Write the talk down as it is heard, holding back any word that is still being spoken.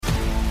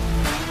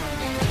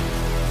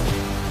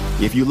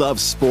If you love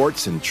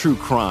sports and true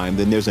crime,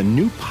 then there's a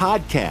new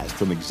podcast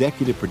from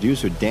executive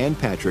producer Dan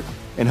Patrick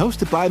and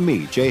hosted by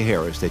me, Jay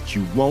Harris, that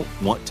you won't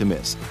want to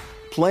miss.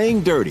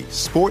 Playing Dirty: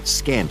 Sports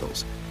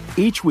Scandals.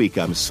 Each week,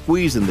 I'm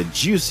squeezing the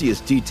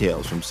juiciest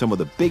details from some of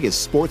the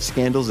biggest sports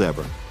scandals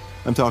ever.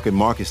 I'm talking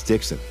Marcus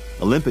Dixon,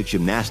 Olympic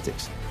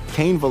gymnastics,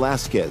 Cain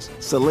Velasquez,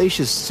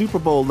 salacious Super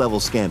Bowl-level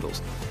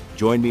scandals.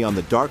 Join me on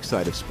the dark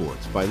side of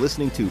sports by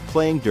listening to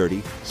Playing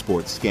Dirty: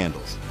 Sports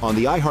Scandals on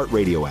the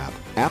iHeartRadio app,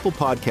 Apple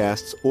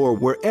Podcasts, or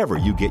wherever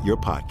you get your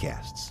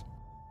podcasts.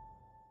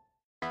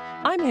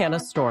 I'm Hannah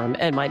Storm,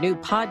 and my new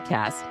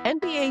podcast,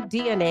 NBA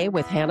DNA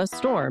with Hannah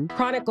Storm,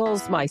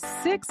 chronicles my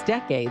 6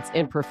 decades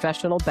in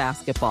professional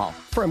basketball.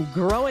 From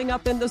growing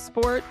up in the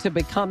sport to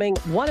becoming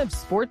one of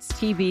sports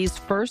TV's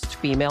first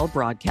female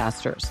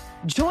broadcasters.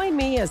 Join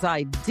me as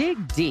I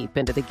dig deep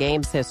into the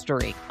game's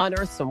history,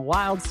 unearth some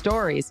wild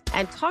stories,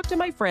 and talk to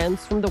my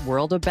friends from the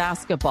world of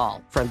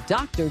basketball, from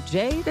Dr.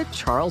 J to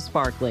Charles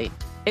Barkley.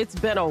 It's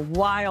been a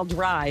wild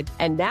ride,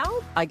 and now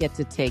I get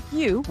to take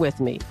you with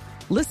me.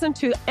 Listen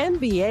to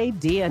NBA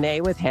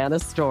DNA with Hannah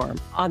Storm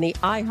on the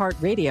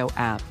iHeartRadio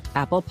app,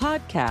 Apple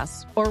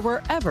Podcasts, or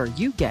wherever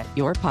you get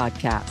your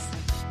podcasts.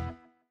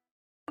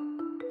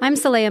 I'm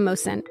Saleha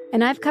Mohsin,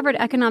 and I've covered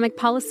economic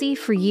policy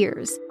for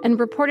years and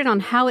reported on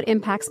how it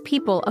impacts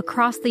people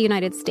across the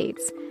United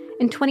States.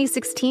 In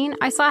 2016,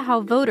 I saw how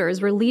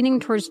voters were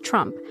leaning towards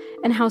Trump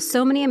and how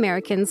so many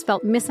Americans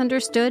felt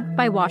misunderstood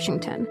by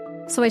Washington.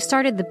 So I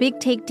started the Big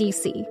Take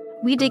DC.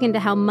 We dig into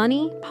how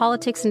money,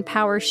 politics, and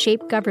power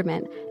shape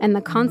government and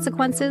the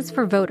consequences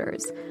for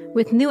voters.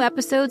 With new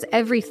episodes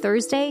every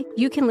Thursday,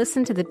 you can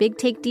listen to the Big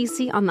Take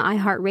DC on the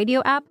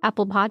iHeartRadio app,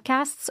 Apple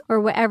Podcasts,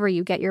 or wherever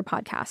you get your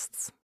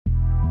podcasts.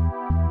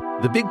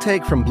 The Big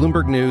Take from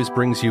Bloomberg News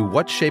brings you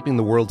what's shaping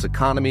the world's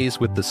economies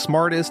with the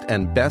smartest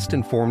and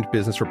best-informed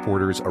business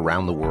reporters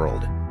around the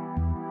world.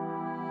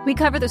 We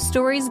cover the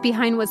stories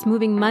behind what's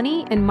moving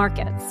money and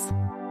markets,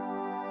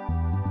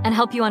 and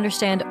help you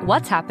understand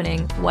what's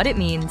happening, what it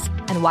means,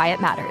 and why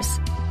it matters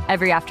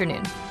every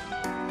afternoon.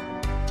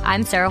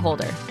 I'm Sarah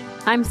Holder.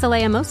 I'm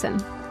Saleha Mohsin.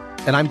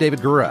 And I'm David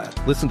Gura.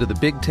 Listen to The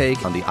Big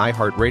Take on the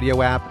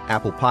iHeartRadio app,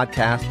 Apple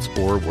Podcasts,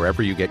 or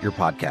wherever you get your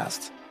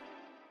podcasts.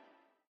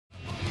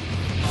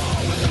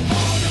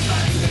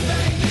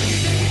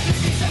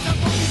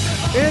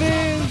 It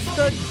is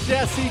the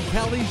Jesse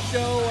Kelly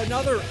Show,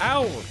 another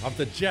hour of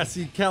the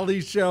Jesse Kelly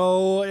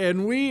Show,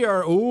 and we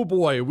are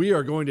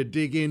going to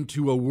dig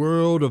into a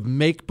world of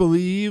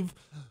make-believe.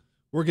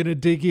 We're going to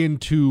dig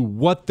into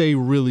what they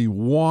really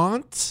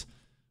want.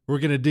 We're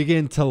going to dig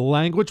into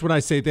language. When I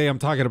say they, I'm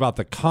talking about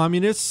the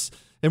communists,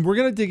 and we're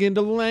going to dig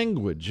into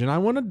language, and I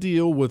want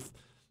to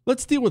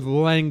let's deal with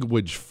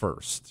language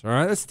first, all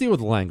right? Let's deal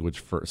with language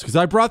first, because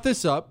I brought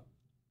this up.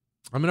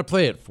 I'm going to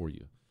play it for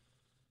you.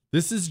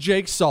 This is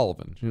Jake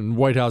Sullivan,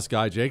 White House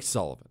guy Jake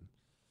Sullivan.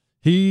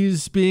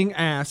 He's being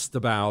asked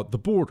about the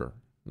border.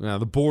 Now,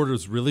 the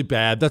border's really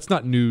bad. That's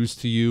not news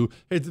to you.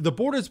 The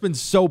border's been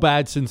so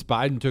bad since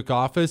Biden took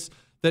office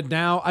that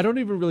now I don't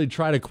even really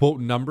try to quote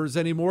numbers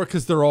anymore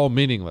because they're all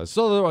meaningless.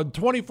 So there are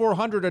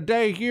 2,400 a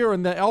day here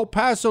in the El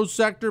Paso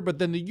sector, but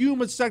then the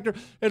Yuma sector,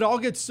 it all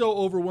gets so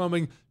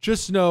overwhelming.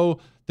 Just know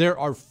there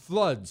are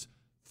floods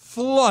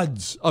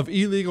of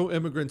illegal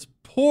immigrants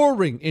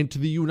pouring into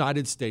the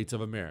United States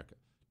of America.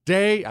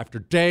 Day after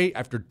day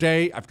after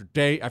day after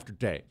day after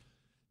day.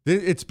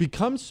 It's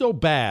become so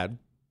bad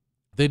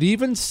that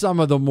even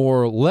some of the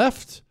more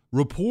left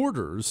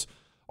reporters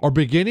are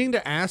beginning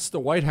to ask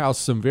the White House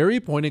some very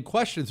pointed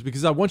questions,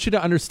 because I want you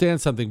to understand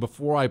something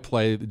before I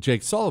play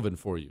Jake Sullivan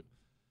for you.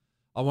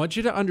 I want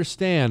you to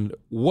understand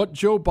what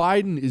Joe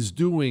Biden is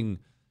doing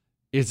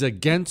is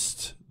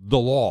against the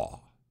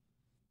law.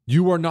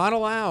 You are not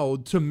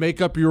allowed to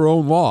make up your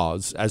own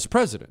laws as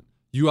president.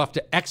 You have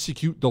to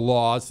execute the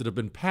laws that have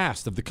been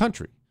passed of the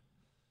country.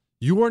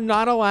 You are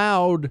not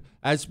allowed,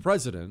 as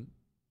president,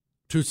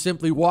 to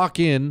simply walk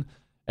in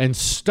and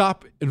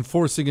stop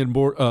enforcing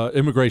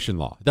immigration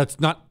law. It's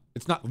not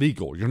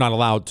legal. You're not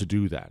allowed to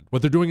do that.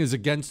 What they're doing is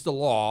against the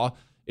law.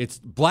 It's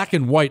black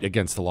and white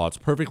against the law. It's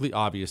perfectly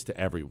obvious to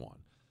everyone.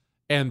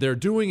 And they're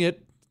doing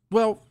it,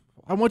 well,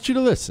 I want you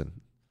to listen.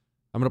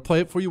 I'm going to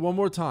play it for you one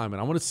more time,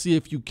 and I want to see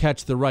if you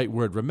catch the right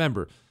word.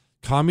 Remember,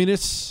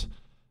 communists,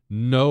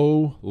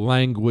 no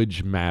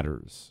language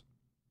matters.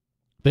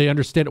 They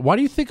understand. Why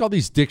do you think all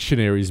these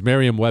dictionaries,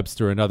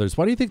 Merriam-Webster and others,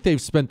 why do you think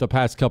they've spent the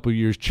past couple of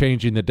years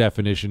changing the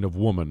definition of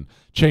woman,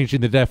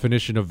 changing the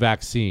definition of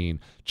vaccine,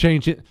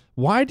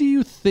 why do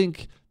you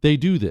think they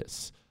do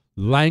this?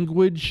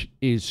 Language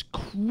is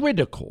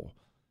critical.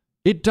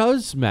 It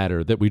does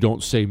matter that we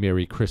don't say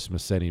Merry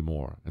Christmas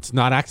anymore. It's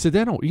not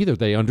accidental either.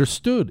 They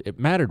understood it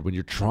mattered when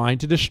you're trying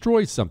to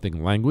destroy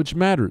something. Language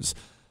matters.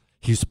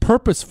 He's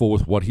purposeful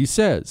with what he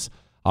says.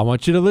 I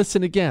want you to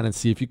listen again and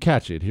see if you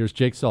catch it. Here's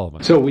Jake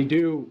Sullivan. So we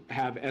do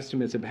have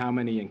estimates of how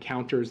many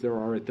encounters there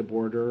are at the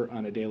border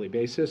on a daily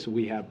basis.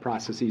 We have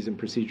processes and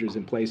procedures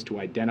in place to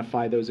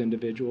identify those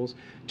individuals,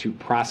 to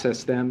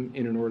process them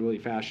in an orderly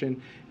fashion,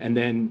 and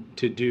then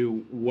to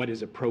do what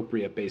is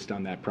appropriate based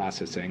on that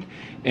processing.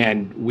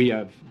 And we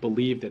have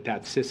believed that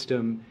that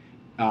system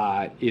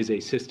is a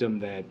system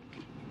that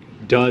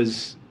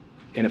does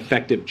an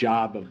effective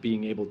job of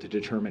being able to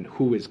determine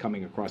who is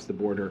coming across the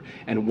border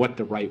and what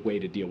the right way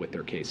to deal with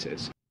their case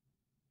is.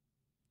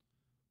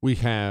 We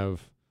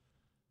have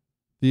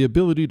the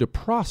ability to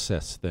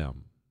process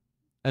them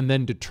and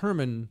then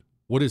determine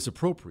what is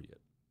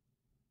appropriate.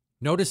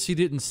 Notice he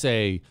didn't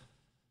say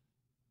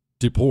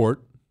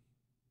deport.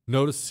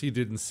 Notice he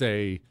didn't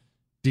say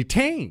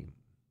detain.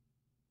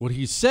 What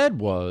he said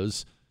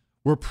was,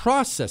 we're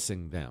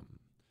processing them.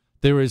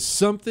 There is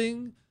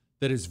something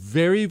that is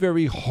very,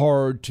 very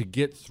hard to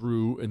get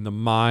through in the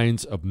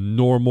minds of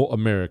normal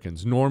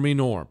Americans. Normie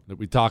Norm, that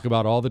we talk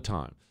about all the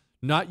time.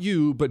 Not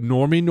you, but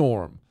Normie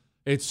Norm.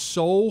 It's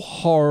so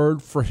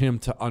hard for him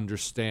to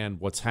understand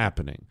what's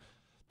happening.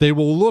 They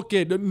will look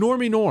at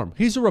Normie Norm.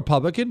 He's a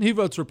Republican. He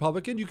votes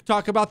Republican. You can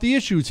talk about the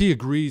issues. He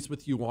agrees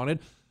with you on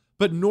it.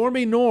 But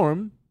Normie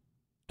Norm,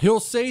 he'll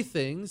say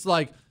things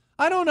like,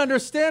 I don't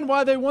understand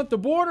why they want the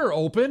border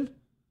open.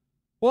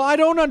 Well, I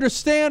don't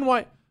understand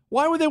why.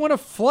 Why would they want to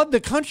flood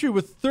the country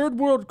with third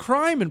world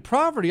crime and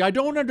poverty? I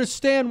don't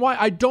understand why.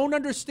 I don't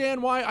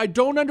understand why. I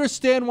don't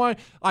understand why.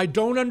 I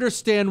don't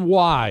understand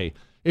why.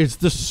 It's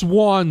the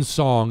swan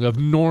song of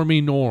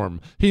Normie Norm.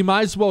 He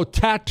might as well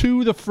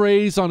tattoo the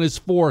phrase on his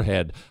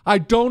forehead. I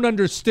don't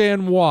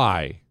understand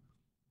why.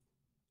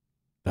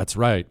 That's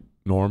right,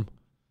 Norm.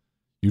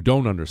 You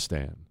don't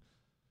understand.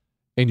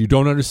 And you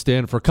don't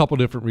understand for a couple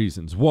different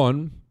reasons.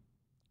 One,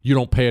 you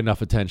don't pay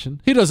enough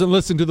attention. He doesn't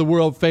listen to the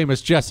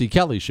world-famous Jesse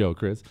Kelly show,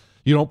 Chris.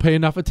 You don't pay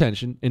enough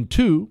attention. And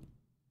two,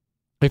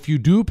 if you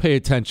do pay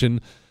attention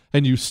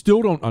and you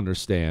still don't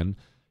understand,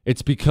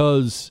 it's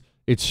because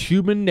it's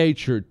human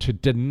nature to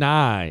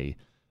deny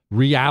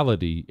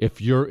reality if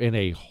you're in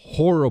a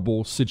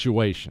horrible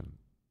situation.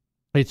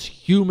 It's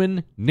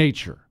human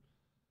nature.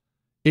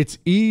 It's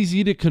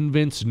easy to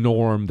convince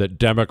Norm that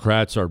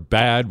Democrats are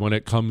bad when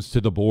it comes to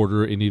the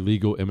border and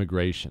illegal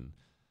immigration.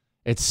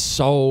 It's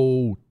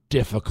so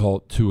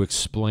difficult to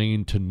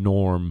explain to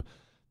Norm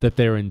that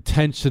they're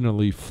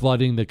intentionally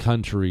flooding the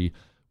country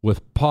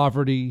with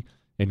poverty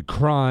and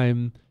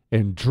crime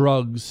and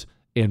drugs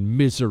and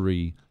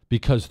misery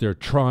because they're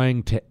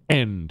trying to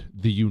end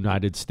the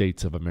United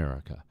States of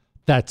America.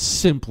 That's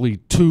simply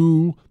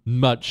too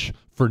much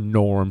for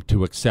Norm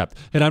to accept.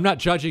 And I'm not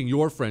judging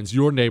your friends,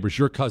 your neighbors,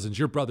 your cousins,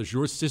 your brothers,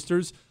 your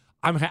sisters.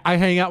 I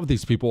hang out with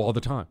these people all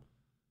the time.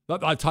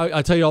 I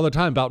tell you all the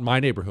time about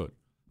my neighborhood.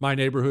 My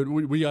neighborhood,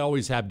 we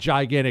always have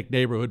gigantic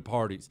neighborhood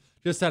parties.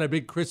 Just had a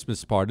big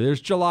Christmas party.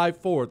 There's July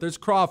 4th. There's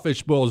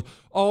crawfish bowls,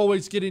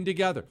 always getting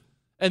together.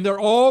 And they're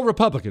all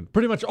Republican,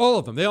 pretty much all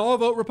of them. They all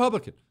vote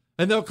Republican.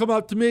 And they'll come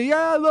up to me,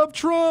 yeah, I love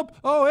Trump.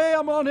 Oh, hey,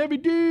 I'm on heavy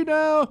D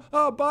now.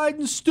 Oh,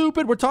 Biden's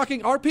stupid. We're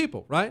talking our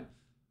people, right?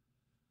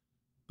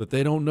 But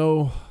they don't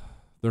know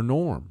their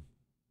Norm.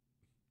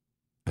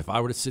 If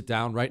I were to sit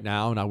down right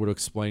now and I would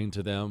explain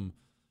to them,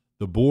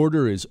 the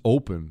border is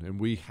open and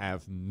we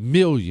have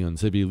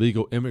millions of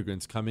illegal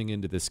immigrants coming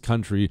into this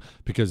country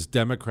because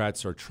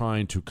Democrats are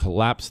trying to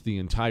collapse the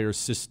entire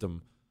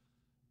system,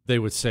 they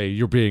would say,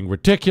 you're being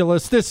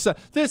ridiculous. This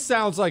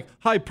sounds like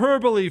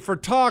hyperbole for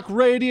talk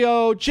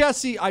radio.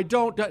 Jesse, I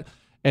don't.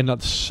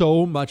 And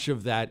so much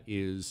of that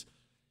is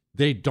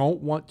they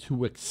don't want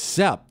to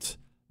accept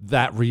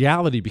that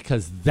reality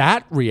because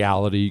that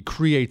reality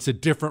creates a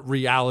different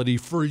reality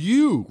for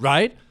you,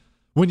 right?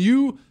 When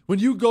you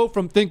go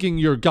from thinking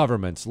your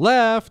government's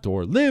left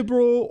or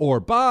liberal or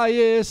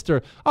biased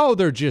or, oh,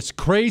 they're just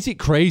crazy.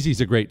 Crazy is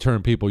a great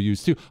term people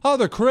use too. Oh,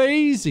 they're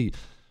crazy.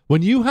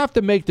 When you have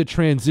to make the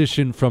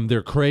transition from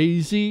they're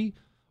crazy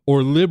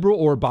or liberal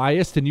or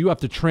biased, and you have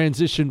to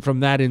transition from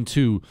that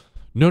into,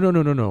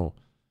 no.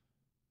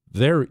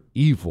 They're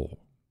evil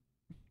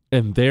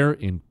and they're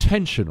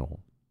intentional.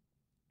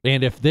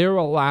 And if they're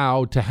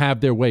allowed to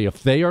have their way,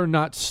 if they are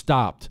not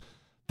stopped,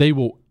 they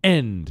will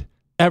end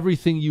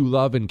everything you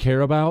love and care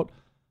about.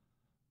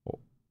 Well,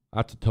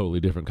 that's a totally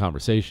different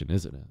conversation,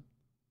 isn't it?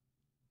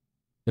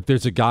 If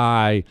there's a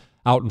guy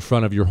out in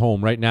front of your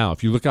home right now,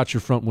 if you look out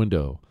your front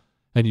window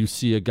and you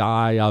see a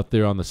guy out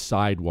there on the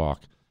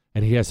sidewalk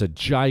and he has a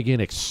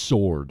gigantic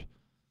sword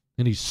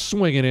and he's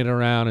swinging it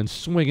around and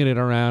swinging it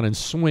around and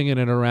swinging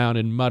it around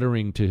and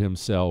muttering to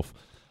himself,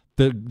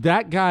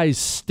 that guy's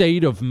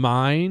state of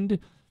mind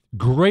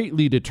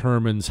greatly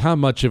determines how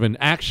much of an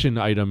action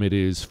item it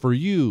is for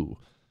you.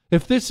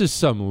 If this is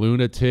some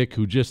lunatic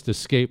who just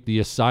escaped the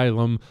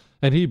asylum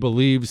and he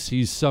believes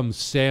he's some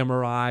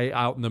samurai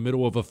out in the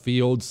middle of a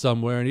field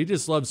somewhere and he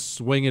just loves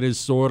swinging his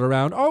sword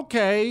around,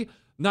 okay,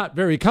 not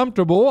very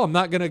comfortable. I'm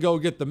not going to go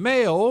get the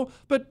mail,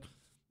 but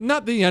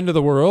not the end of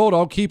the world.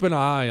 I'll keep an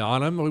eye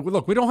on him.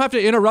 Look, we don't have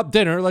to interrupt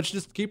dinner. Let's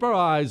just keep our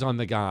eyes on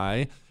the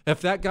guy.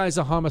 If that guy's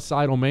a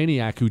homicidal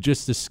maniac who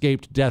just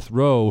escaped death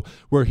row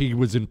where he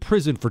was in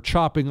prison for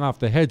chopping off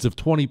the heads of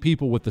 20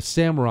 people with the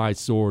samurai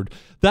sword,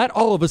 that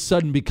all of a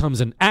sudden becomes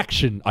an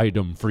action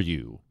item for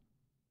you.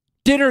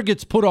 Dinner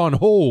gets put on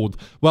hold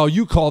while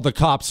you call the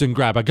cops and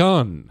grab a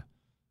gun.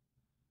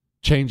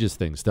 Changes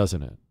things,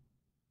 doesn't it?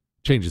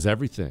 Changes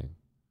everything.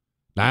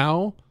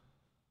 Now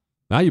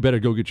you better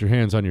go get your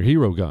hands on your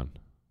hero gun.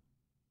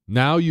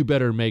 Now you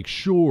better make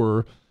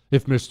sure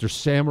if Mr.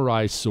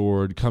 Samurai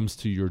Sword comes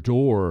to your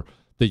door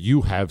that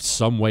you have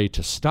some way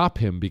to stop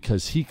him,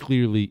 because he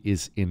clearly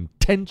is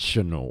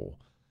intentional.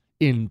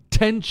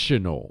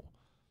 Intentional.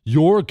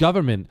 Your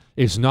government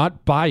is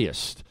not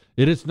biased.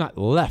 It is not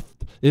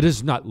left. It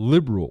is not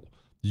liberal.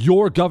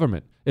 Your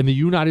government in the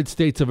United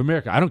States of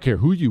America, I don't care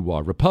who you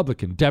are,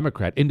 Republican,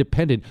 Democrat,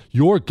 Independent,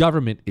 your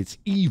government is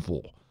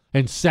evil.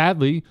 And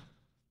sadly,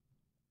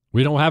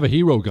 we don't have a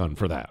hero gun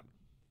for that.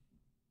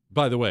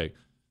 By the way,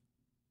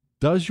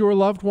 does your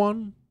loved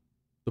one,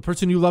 the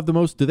person you love the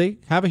most, do they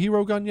have a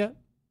hero gun yet?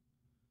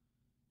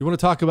 You want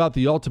to talk about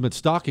the ultimate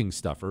stocking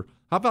stuffer?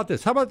 How about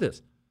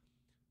this?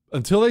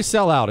 Until they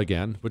sell out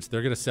again, which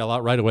they're going to sell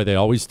out right away, they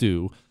always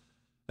do.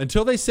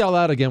 Until they sell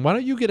out again, why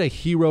don't you get a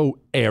hero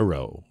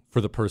arrow for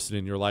the person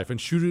in your life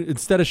and shoot it,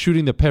 instead of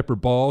shooting the pepper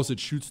balls,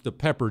 it shoots the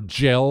pepper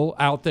gel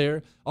out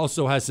there.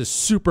 Also has this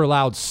super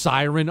loud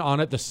siren on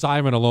it. The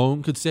siren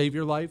alone could save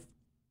your life.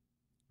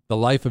 The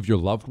life of your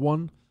loved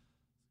one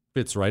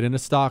fits right in a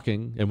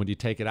stocking, and when you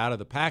take it out of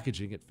the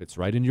packaging, it fits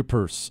right in your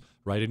purse,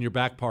 right in your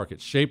back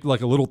pocket, shaped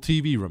like a little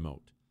TV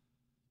remote.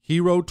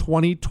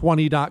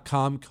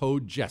 Hero2020.com,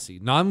 code Jesse.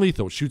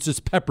 Non-lethal, shoots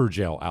this pepper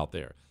gel out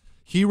there.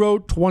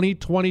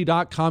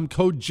 Hero2020.com,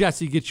 code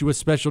Jesse gets you a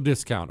special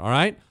discount, all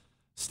right?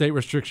 State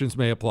restrictions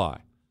may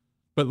apply.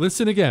 But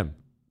listen again.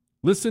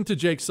 Listen to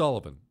Jake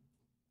Sullivan.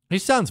 He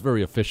sounds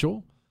very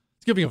official.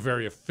 He's giving a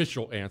very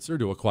official answer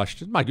to a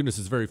question. My goodness,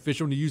 it's very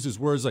official. And he uses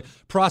words like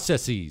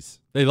processes.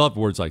 They love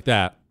words like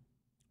that.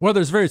 Well,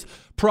 there's various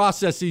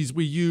processes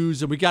we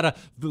use, and we got to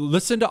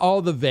listen to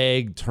all the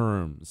vague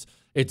terms.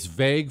 It's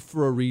vague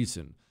for a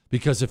reason,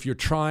 because if you're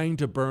trying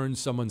to burn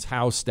someone's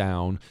house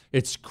down,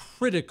 it's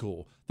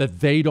critical that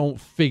they don't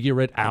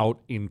figure it out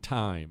in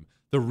time.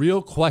 The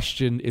real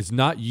question is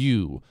not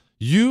you.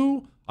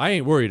 I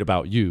ain't worried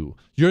about you.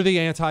 You're the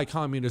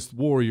anti-communist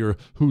warrior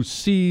who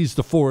sees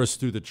the forest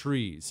through the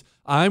trees.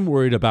 I'm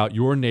worried about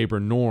your neighbor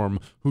Norm,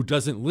 who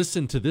doesn't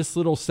listen to this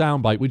little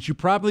soundbite, which you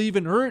probably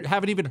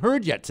haven't even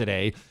heard yet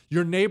today.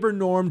 Your neighbor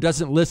Norm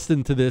doesn't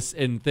listen to this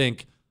and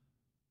think,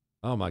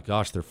 oh my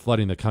gosh, they're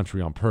flooding the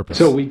country on purpose.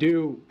 So we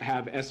do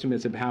have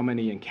estimates of how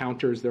many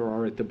encounters there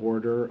are at the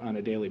border on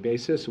a daily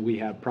basis. We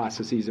have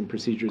processes and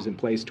procedures in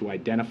place to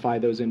identify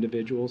those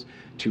individuals,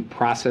 to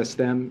process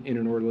them in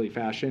an orderly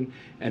fashion,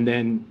 and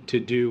then to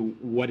do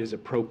what is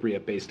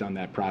appropriate based on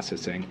that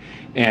processing.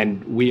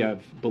 And we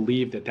have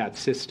believed that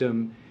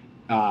system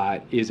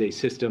is a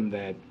system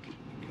that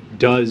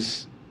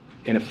does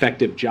an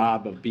effective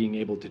job of being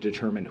able to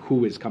determine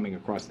who is coming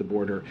across the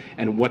border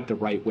and what the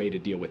right way to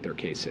deal with their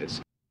case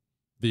is.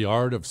 The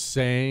art of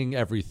saying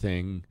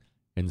everything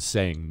and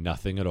saying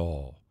nothing at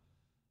all.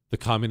 The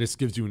communist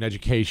gives you an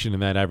education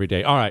in that every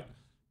day. All right.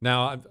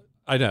 Now,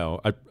 I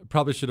know, I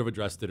probably should have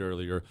addressed it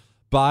earlier.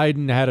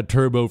 Biden had a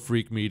turbo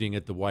freak meeting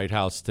at the White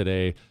House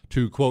today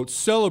to, quote,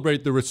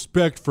 celebrate the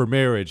Respect for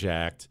Marriage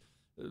Act.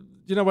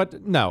 You know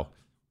what? No.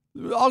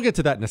 I'll get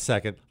to that in a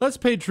second. Let's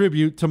pay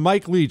tribute to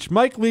Mike Leach.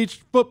 Mike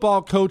Leach,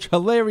 football coach,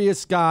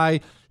 hilarious guy.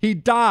 He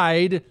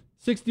died,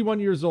 61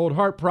 years old,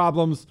 heart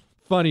problems.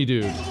 Funny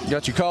dude.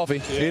 Got your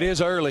coffee? Yeah. It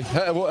is early.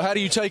 How do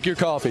you take your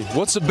coffee?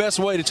 What's the best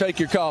way to take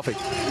your coffee?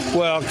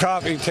 Well,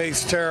 coffee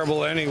tastes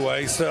terrible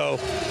anyway, so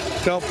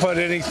don't put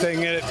anything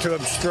in it to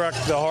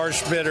obstruct the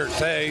harsh, bitter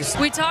taste.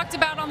 We talked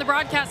about on the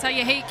broadcast how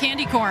you hate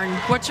candy corn.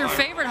 What's your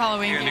favorite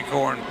Halloween candy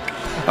corn?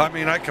 I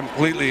mean, I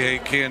completely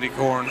hate candy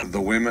corn. The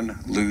women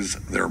lose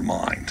their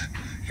mind.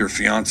 Your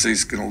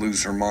fiance's going to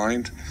lose her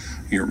mind.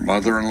 Your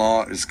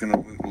mother-in-law is going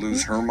to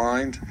lose her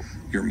mind.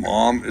 Your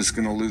mom is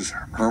going to lose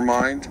her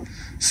mind.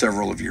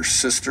 Several of your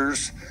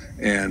sisters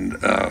and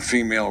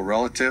female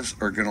relatives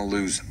are going to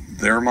lose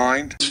their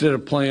mind. Instead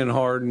of playing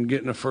hard and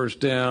getting a first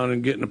down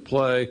and getting a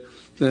play,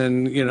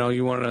 then,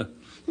 you want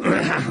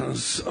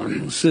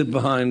to sit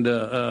behind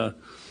a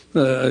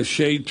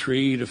shade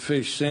tree, eat a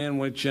fish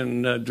sandwich,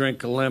 and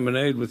drink a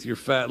lemonade with your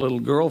fat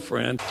little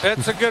girlfriend.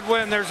 It's a good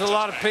win. There's a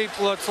lot of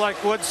people. It's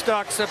like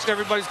Woodstock, except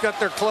everybody's got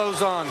their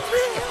clothes on.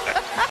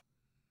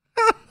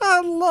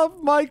 I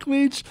love Mike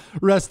Leach.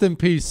 Rest in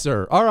peace,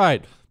 sir. All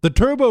right. The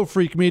Turbo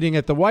Freak meeting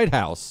at the White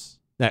House.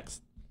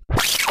 Next.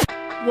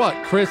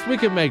 What, Chris? We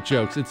can make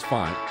jokes. It's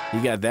fine.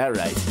 You got that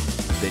right.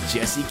 The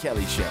Jesse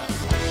Kelly Show.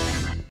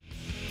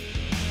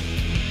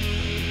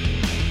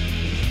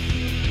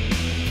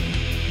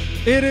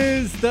 It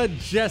is the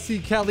Jesse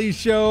Kelly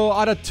Show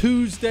on a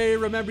Tuesday.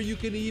 Remember, you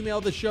can email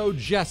the show,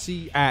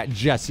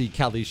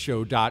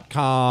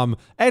 jesse@jessekellyshow.com.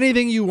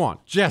 Anything you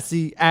want,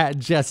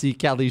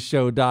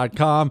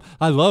 jesse@jessekellyshow.com.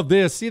 I love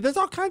this. See, there's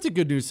all kinds of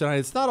good news tonight.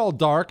 It's not all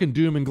dark and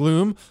doom and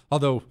gloom,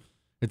 although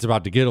It's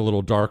about to get a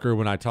little darker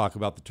when I talk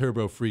about the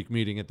Turbo Freak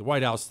meeting at the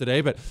White House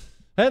today. But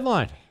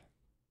headline,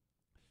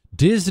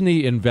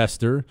 Disney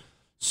investor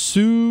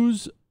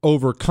sues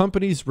over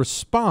company's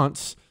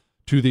response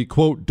to the,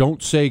 quote,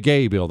 "Don't Say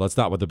Gay" bill. That's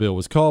not what the bill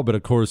was called, but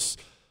of course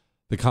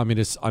the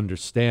communists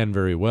understand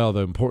very well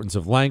the importance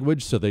of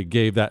language, so they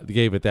gave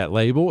it that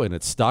label, and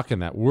it stuck,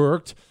 and that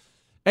worked.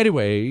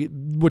 Anyway,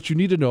 what you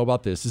need to know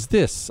about this is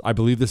this. I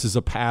believe this is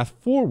a path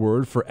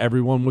forward for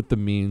everyone with the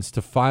means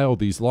to file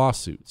these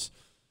lawsuits.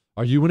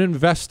 Are you an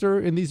investor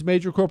in these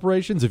major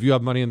corporations? If you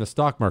have money in the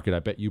stock market, I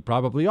bet you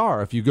probably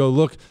are. If you go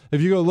look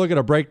at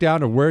a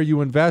breakdown of where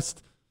you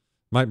invest,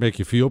 might make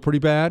you feel pretty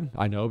bad.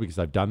 I know, because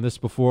I've done this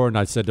before, and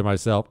I said to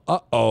myself,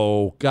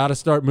 uh-oh, got to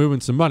start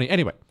moving some money.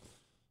 Anyway,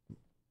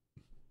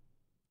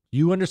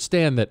 you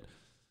understand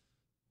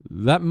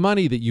that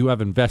money that you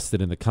have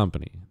invested in the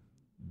company,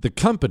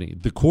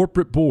 the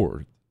corporate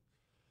board,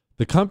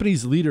 the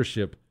company's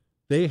leadership,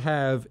 they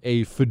have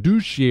a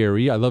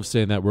fiduciary. I love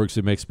saying that word because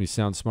it makes me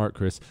sound smart,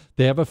 Chris.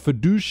 They have a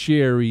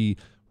fiduciary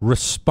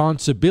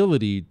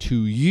responsibility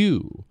to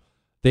you.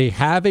 They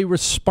have a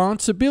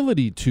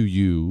responsibility to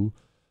you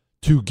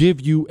to give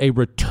you a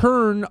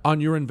return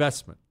on your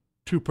investment,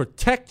 to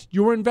protect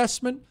your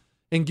investment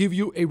and give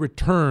you a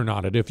return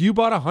on it. If you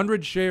bought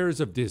 100 shares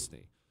of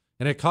Disney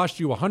and it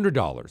cost you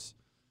 $100,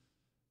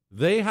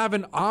 they have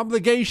an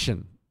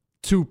obligation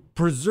to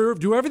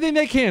do everything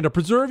they can to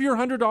preserve your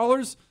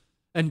 $100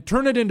 and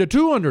turn it into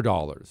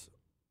 $200.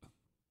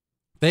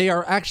 They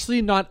are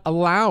actually not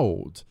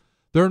allowed.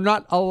 They're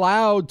not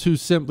allowed to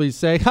simply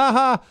say,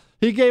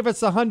 he gave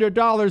us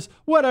 $100,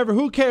 whatever,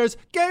 who cares,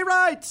 gay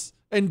rights,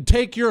 and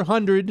take your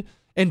 100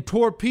 and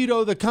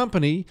torpedo the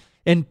company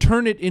and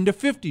turn it into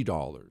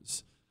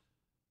 $50.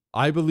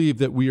 I believe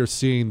that we are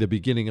seeing the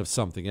beginning of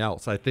something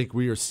else. I think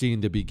we are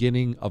seeing the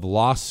beginning of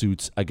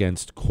lawsuits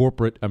against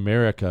corporate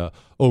America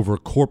over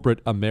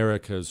corporate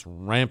America's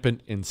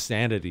rampant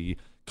insanity,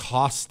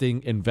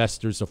 costing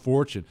investors a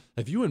fortune.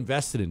 If you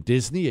invested in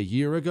Disney a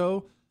year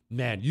ago,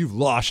 man, you've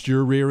lost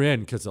your rear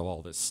end because of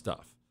all this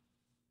stuff.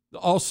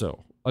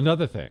 Also,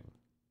 another thing.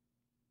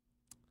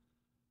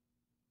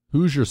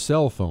 Who's your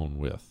cell phone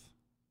with?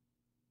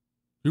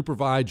 Who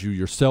provides you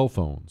your cell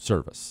phone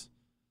service?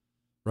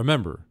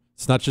 Remember,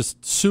 it's not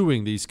just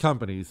suing these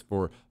companies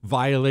for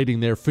violating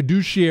their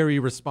fiduciary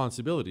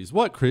responsibilities.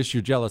 What, Chris?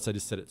 You're jealous. I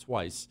just said it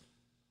twice.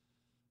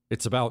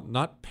 It's about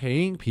not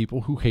paying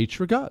people who hate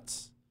your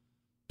guts.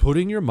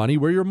 Putting your money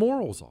where your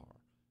morals are.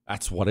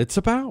 That's what it's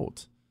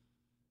about.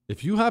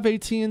 If you have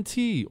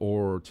AT&T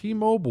or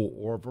T-Mobile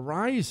or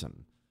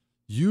Verizon,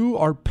 you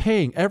are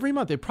paying every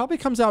month. It probably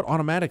comes out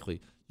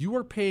automatically. You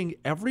are paying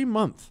every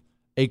month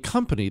a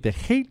company that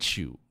hates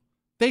you.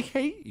 They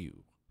hate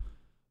you.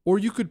 Or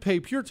you could pay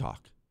Pure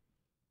Talk.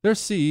 Their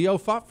CEO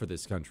fought for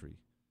this country.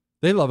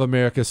 They love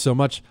America so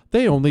much,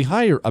 they only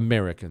hire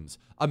Americans.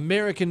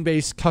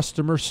 American-based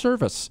customer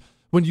service.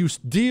 When you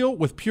deal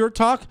with Pure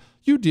Talk,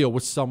 you deal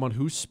with someone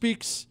who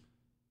speaks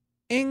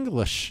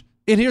English.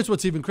 And here's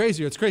what's even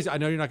crazier. It's crazy. I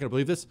know you're not going to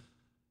believe this.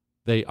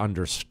 They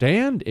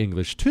understand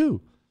English,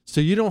 too. So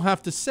you don't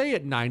have to say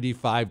it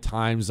 95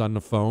 times on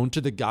the phone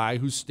to the guy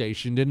who's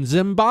stationed in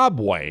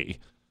Zimbabwe.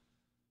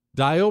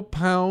 Dial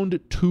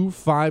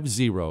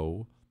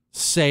 #250.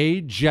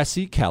 Say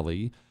Jesse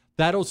Kelly.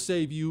 That'll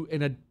save you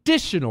an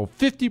additional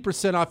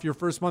 50% off your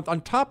first month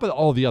on top of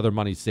all the other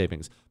money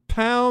savings.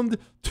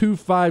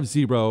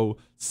 #250.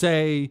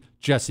 Say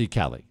Jesse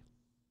Kelly.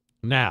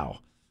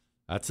 Now,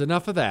 that's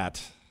enough of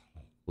that.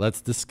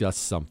 Let's discuss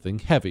something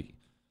heavy.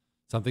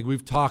 Something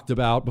we've talked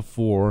about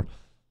before.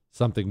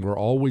 Something we're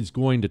always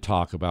going to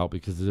talk about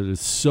because it is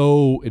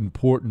so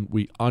important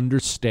we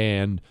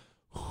understand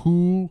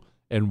who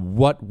and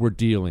what we're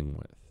dealing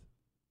with.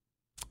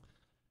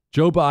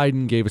 Joe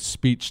Biden gave a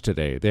speech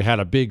today. They had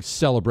a big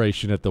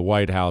celebration at the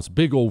White House,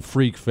 big old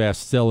freak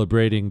fest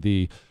celebrating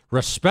the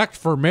Respect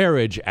for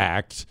Marriage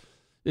Act.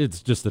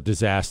 It's just a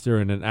disaster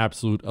and an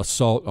absolute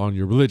assault on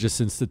your religious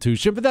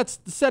institution. But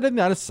that's setting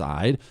that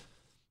aside.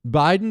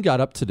 Biden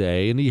got up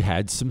today and he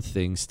had some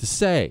things to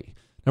say.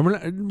 And we're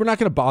not going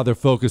to bother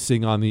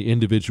focusing on the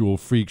individual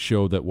freak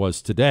show that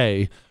was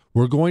today.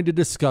 We're going to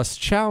discuss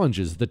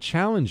challenges, the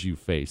challenge you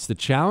face, the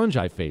challenge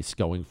I face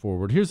going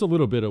forward. Here's a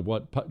little bit of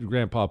what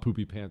Grandpa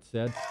Poopy Pants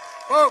said.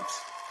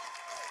 Folks,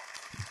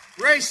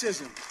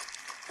 racism,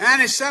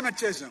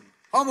 anti-Semitism,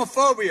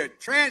 homophobia,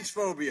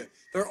 transphobia,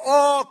 they're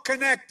all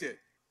connected.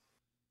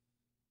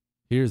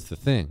 Here's the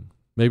thing.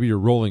 Maybe you're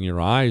rolling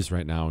your eyes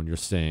right now and you're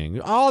saying,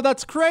 oh,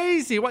 that's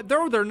crazy. What?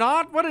 No, they're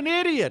not. What an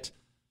idiot.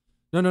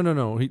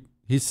 No.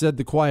 He said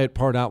the quiet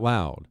part out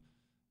loud.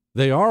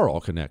 They are all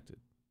connected.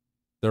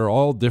 They're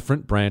all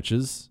different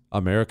branches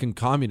American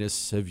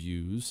communists have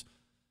used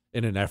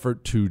in an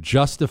effort to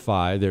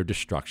justify their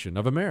destruction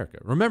of America.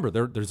 Remember,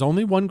 there's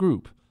only one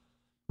group.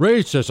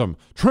 Racism,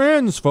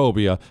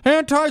 transphobia,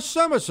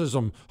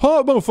 anti-Semitism,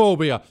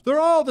 homophobia, they're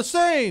all the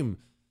same.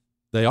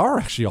 They are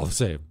actually all the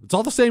same. It's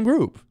all the same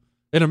group.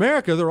 In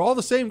America, they're all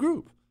the same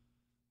group.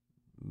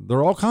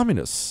 They're all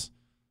communists.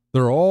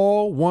 They're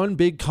all one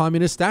big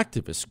communist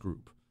activist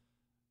group.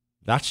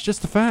 That's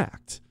just a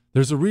fact.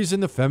 There's a reason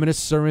the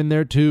feminists are in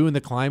there too, and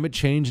the climate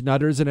change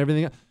nutters and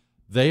everything.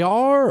 They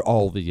are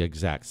all the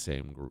exact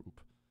same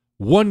group,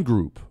 one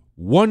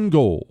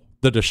goal,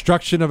 the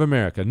destruction of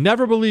America.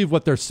 Never believe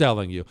what they're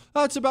selling you.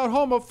 Oh, it's about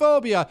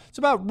homophobia. It's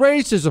about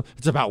racism.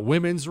 It's about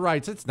women's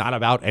rights. It's not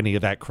about any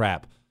of that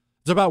crap.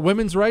 It's about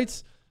women's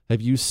rights.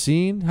 Have you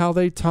seen how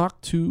they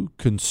talk to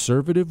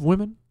conservative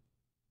women?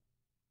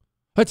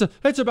 It's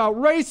about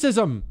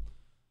racism.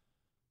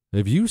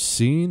 Have you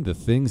seen the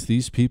things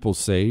these people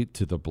say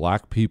to the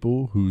black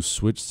people who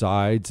switch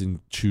sides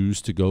and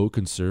choose to go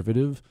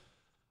conservative?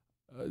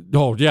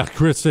 Oh, yeah,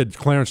 Chris said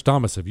Clarence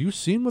Thomas. Have you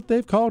seen what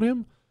they've called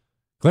him?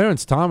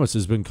 Clarence Thomas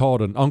has been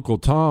called an Uncle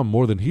Tom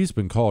more than he's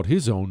been called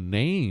his own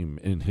name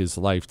in his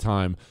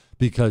lifetime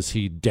because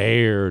he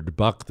dared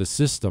buck the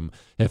system.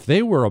 If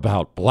they were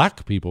about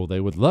black people, they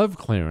would love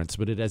Clarence,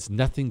 but it has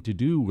nothing to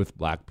do with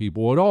black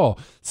people at all.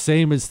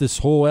 Same as this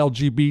whole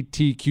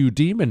LGBTQ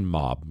demon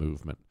mob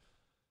movement.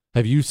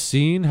 Have you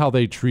seen how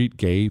they treat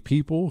gay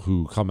people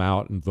who come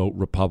out and vote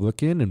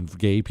Republican and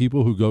gay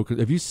people who go...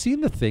 Have you seen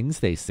the things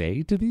they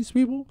say to these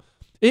people?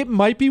 It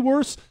might be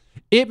worse.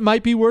 It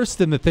might be worse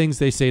than the things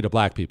they say to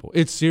black people.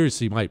 It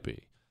seriously might be.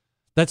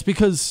 That's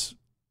because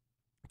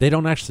they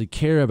don't actually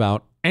care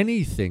about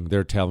anything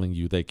they're telling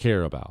you they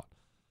care about.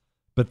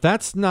 But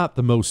that's not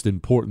the most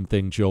important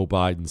thing Joe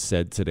Biden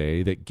said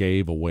today that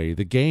gave away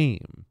the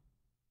game.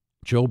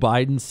 Joe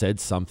Biden said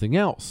something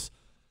else.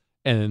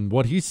 And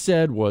what he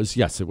said was,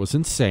 yes, it was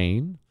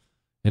insane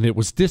and it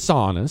was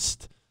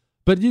dishonest,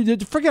 but you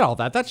did forget all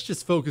that. That's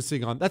just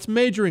that's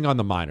majoring on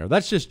the minor.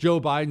 That's just Joe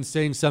Biden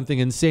saying something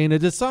insane and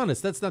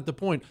dishonest. That's not the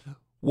point.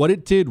 What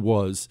it did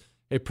was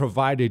it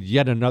provided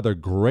yet another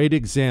great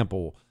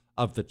example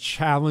of the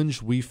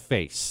challenge we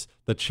face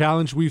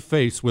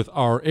with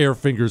our air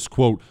fingers,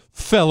 quote,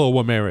 fellow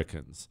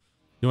Americans.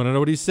 You want to know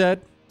what he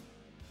said?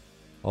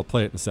 I'll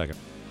play it in a second.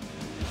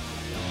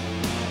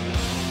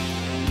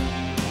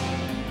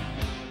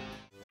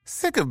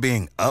 Sick of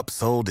being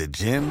upsold at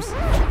gyms?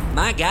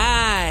 My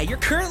guy, you're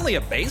currently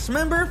a base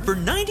member? For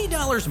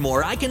 $90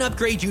 more, I can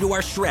upgrade you to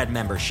our Shred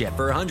membership.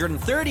 For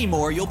 $130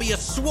 more, you'll be a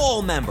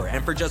Swole member.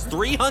 And for just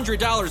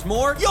 $300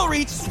 more, you'll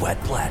reach Sweat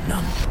Platinum.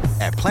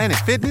 At Planet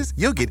Fitness,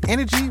 you'll get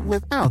energy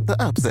without the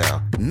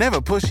upsell.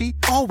 Never pushy,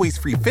 always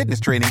free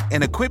fitness training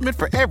and equipment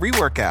for every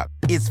workout.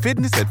 It's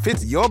fitness that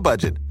fits your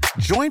budget.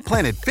 Join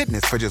Planet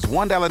Fitness for just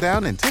 $1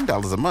 down and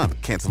 $10 a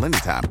month. Cancel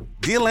anytime.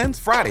 Deal ends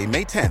Friday,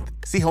 May 10th.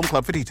 See Home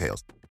Club for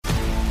details.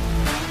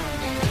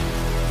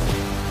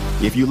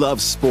 If you love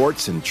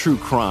sports and true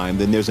crime,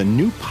 then there's a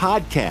new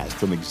podcast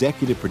from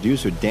executive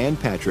producer Dan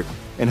Patrick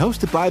and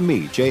hosted by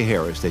me, Jay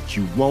Harris, that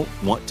you won't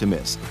want to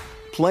miss.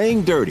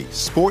 Playing Dirty: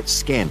 Sports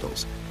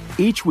Scandals.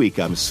 Each week,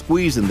 I'm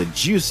squeezing the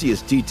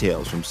juiciest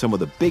details from some of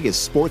the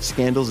biggest sports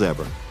scandals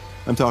ever.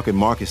 I'm talking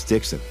Marcus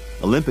Dixon,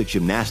 Olympic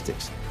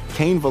gymnastics,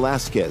 Cain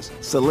Velasquez,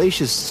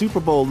 salacious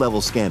Super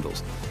Bowl-level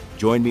scandals.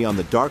 Join me on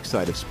the dark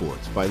side of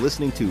sports by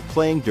listening to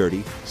Playing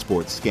Dirty: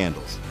 Sports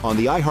Scandals on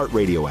the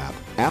iHeartRadio app,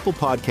 Apple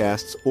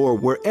Podcasts, or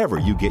wherever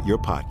you get your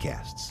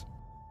podcasts.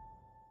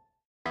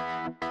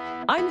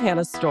 I'm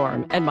Hannah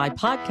Storm, and my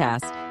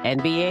podcast,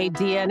 NBA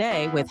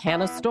DNA with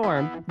Hannah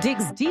Storm,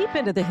 digs deep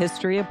into the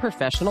history of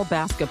professional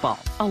basketball,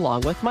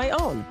 along with my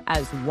own,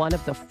 as one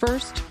of the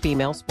first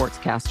female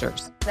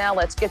sportscasters. Now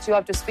let's get you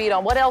up to speed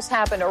on what else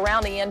happened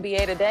around the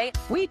NBA today.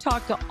 We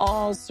talked to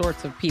all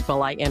sorts of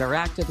people I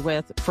interacted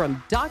with,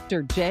 from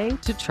Dr. J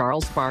to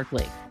Charles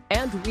Barkley,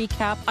 and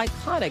recap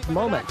iconic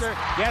moments.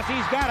 Yes,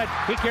 he's got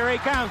it. Here he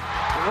comes.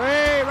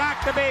 Way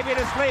rock the baby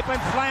to sleep and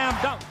slam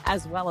dunk.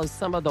 As well as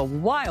some of the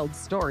wild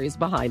stories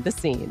behind the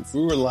scenes.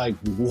 We were like,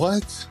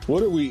 what?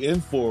 What are we in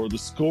for? The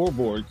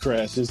scoreboard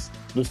crashes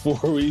before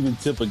we even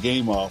tip a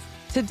game off.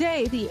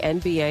 Today, the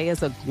NBA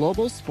is a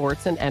global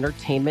sports and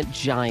entertainment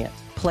giant.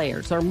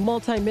 Players are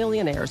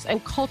multimillionaires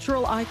and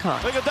cultural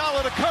icons.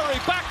 Iguodala to Curry,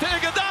 back to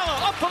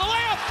Iguodala, up for the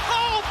layup.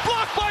 Oh,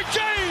 blocked by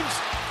James.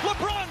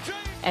 LeBron James.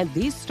 And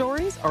these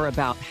stories are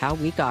about how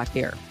we got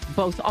here,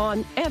 both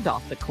on and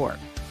off the court.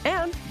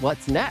 And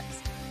what's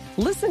next?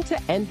 Listen to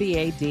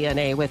NBA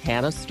DNA with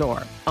Hannah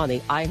Storm on the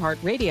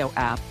iHeartRadio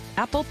app,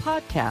 Apple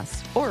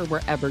Podcasts, or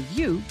wherever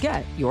you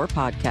get your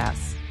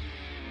podcasts.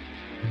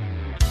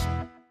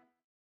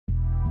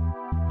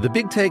 The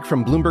Big Take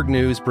from Bloomberg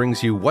News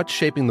brings you what's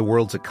shaping the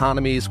world's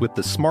economies with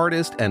the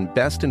smartest and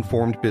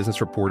best-informed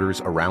business reporters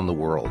around the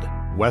world.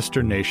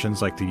 Western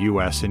nations like the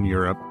U.S. and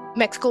Europe.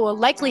 Mexico will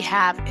likely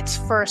have its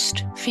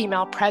first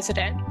female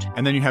president.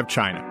 And then you have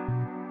China.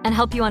 And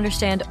help you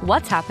understand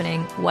what's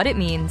happening, what it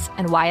means,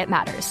 and why it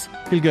matters.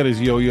 He'll get his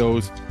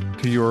yo-yos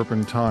to Europe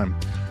in time.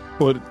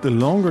 But the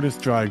longer this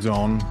drags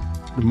on,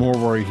 the more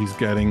worry he's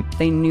getting.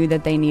 They knew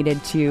that they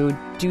needed to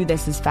do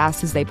this as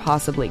fast as they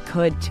possibly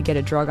could to get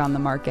a drug on the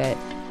market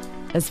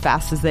as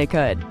fast as they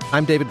could.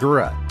 I'm David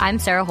Gura. I'm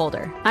Sarah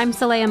Holder. I'm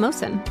Saleha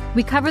Mohsen.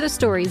 We cover the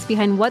stories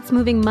behind what's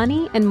moving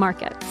money and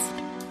markets.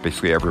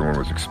 Basically, everyone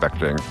was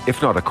expecting,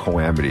 if not a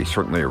calamity,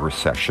 certainly a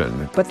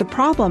recession. But the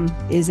problem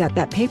is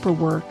that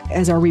paperwork,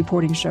 as our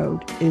reporting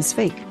showed, is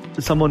fake.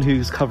 someone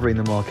who's covering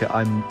the market,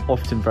 I'm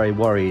often very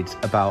worried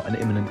about an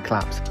imminent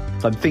collapse.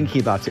 So I'm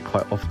thinking about it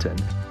quite often.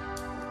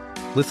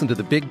 Listen to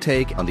The Big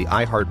Take on the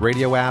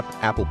iHeartRadio app,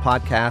 Apple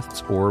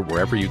Podcasts, or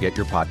wherever you get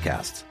your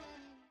podcasts.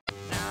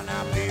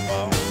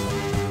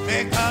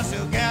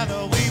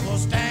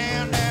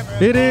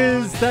 It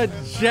is the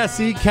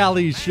Jesse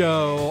Kelly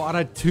Show on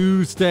a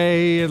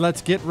Tuesday, and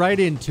let's get right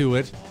into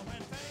it.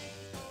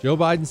 Joe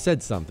Biden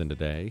said something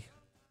today.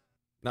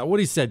 Now,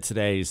 what he said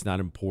today is not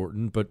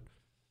important, but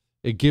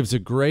it gives a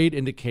great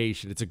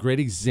indication. It's a great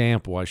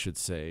example, I should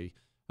say,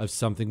 of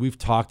something we've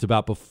talked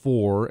about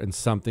before and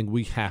something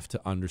we have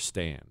to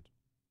understand.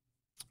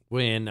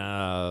 When,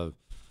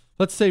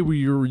 let's say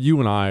you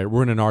and I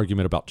were in an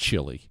argument about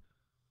chili,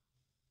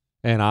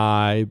 and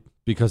I,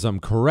 because I'm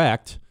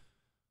correct,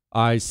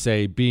 I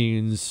say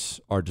beans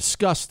are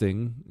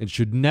disgusting and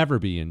should never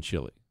be in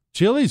chili.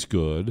 Chili's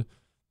good.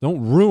 Don't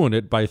ruin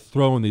it by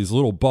throwing these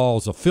little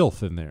balls of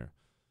filth in there.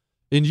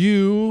 And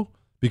you,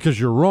 because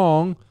you're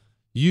wrong,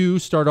 you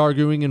start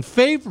arguing in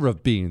favor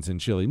of beans in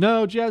chili.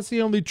 No,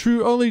 Jesse, only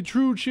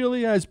true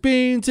chili has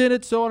beans in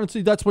it, so on and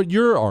so. That's what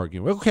you're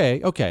arguing.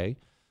 Okay.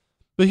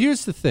 But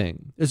here's the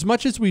thing. As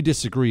much as we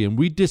disagree, and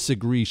we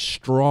disagree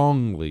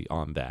strongly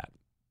on that,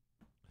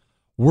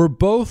 we're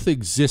both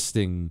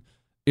existing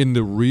in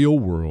the real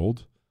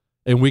world,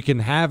 and we can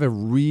have a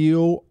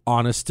real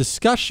honest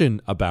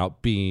discussion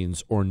about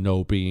beans or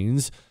no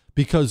beans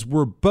because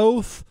we're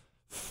both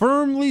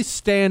firmly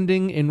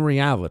standing in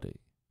reality.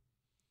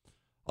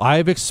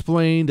 I've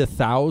explained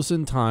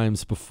 1,000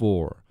 times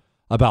before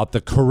about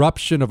the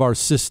corruption of our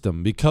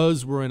system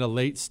because we're in a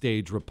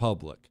late-stage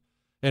republic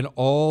and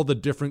all the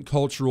different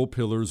cultural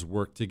pillars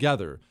work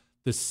together.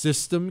 The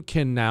system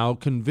can now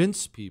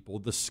convince people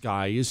the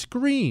sky is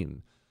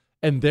green,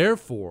 and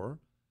therefore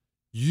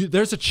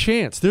there's a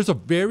chance, there's a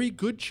very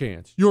good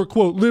chance, your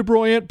quote,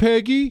 liberal Aunt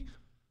Peggy,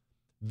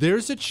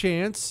 there's a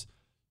chance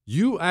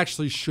you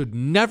actually should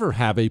never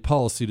have a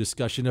policy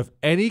discussion of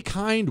any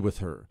kind with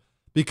her,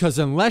 because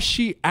unless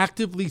she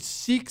actively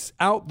seeks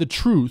out the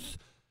truth,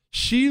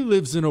 she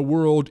lives in a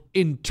world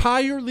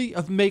entirely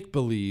of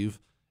make-believe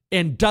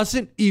and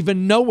doesn't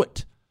even know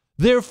it.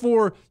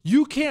 Therefore,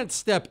 you can't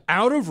step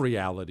out of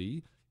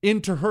reality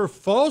into her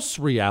false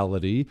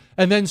reality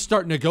and then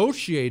start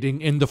negotiating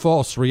in the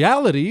false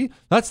reality.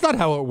 That's not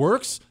how it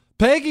works.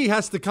 Peggy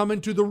has to come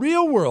into the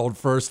real world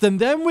first, and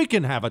then we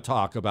can have a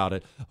talk about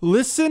it.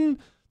 Listen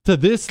to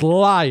this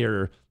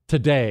liar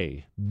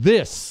today.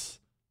 This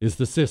is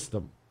the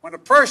system. When a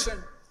person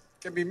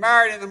can be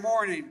married in the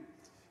morning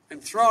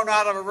and thrown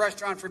out of a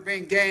restaurant for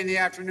being gay in the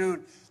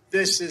afternoon,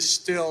 this is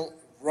still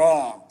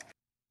wrong.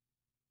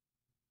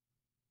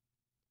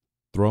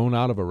 Thrown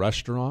out of a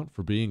restaurant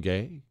for being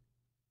gay?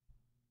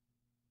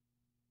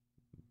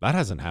 That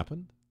hasn't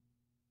happened.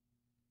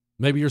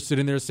 Maybe you're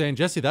sitting there saying,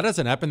 Jesse, that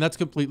hasn't happened. That's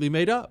completely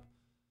made up.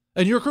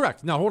 And you're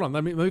correct. Now, hold on.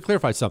 Let me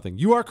clarify something.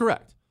 You are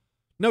correct.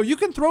 No, you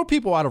can throw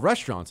people out of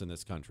restaurants in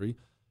this country.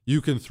 You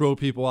can throw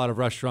people out of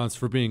restaurants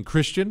for being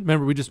Christian.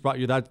 Remember, we just brought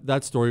you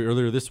that story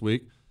earlier this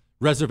week.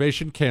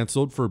 Reservation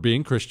canceled for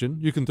being Christian.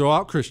 You can throw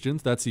out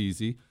Christians. That's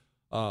easy.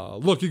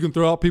 Look, you can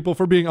throw out people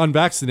for being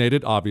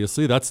unvaccinated.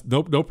 Obviously, that's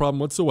no problem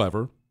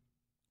whatsoever.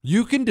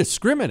 You can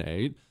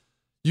discriminate.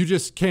 You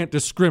just can't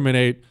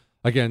discriminate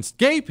against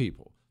gay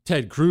people.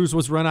 Ted Cruz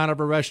was run out of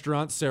a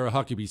restaurant. Sarah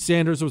Huckabee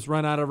Sanders was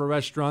run out of a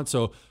restaurant.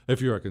 So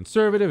if you're a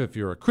conservative, if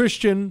you're a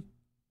Christian,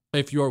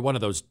 if you're one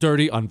of those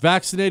dirty,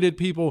 unvaccinated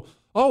people,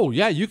 oh,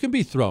 yeah, you can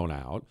be thrown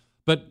out.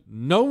 But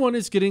no one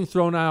is getting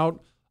thrown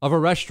out of a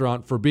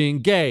restaurant for being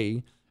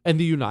gay in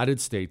the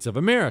United States of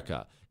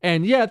America.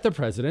 And yet the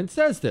president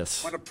says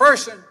this. When a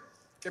person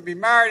can be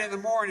married in the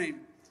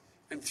morning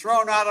and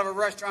thrown out of a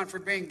restaurant for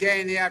being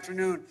gay in the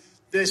afternoon,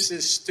 this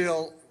is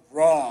still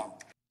wrong.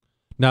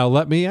 Now,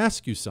 let me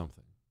ask you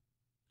something.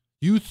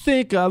 You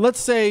think, let's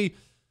say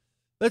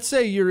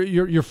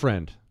your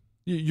friend,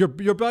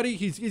 your buddy,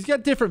 he's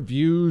got different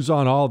views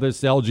on all this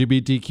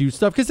LGBTQ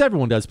stuff, because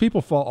everyone does.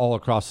 People fall all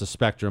across the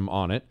spectrum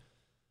on it.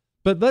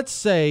 But let's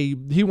say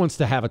he wants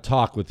to have a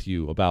talk with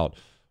you about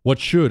what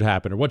should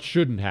happen or what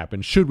shouldn't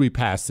happen. Should we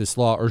pass this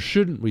law or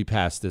shouldn't we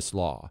pass this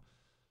law?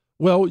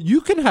 Well, you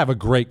can have a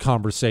great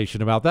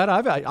conversation about that.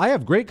 I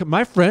have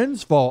my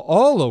friends fall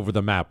all over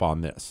the map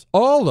on this,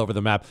 all over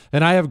the map,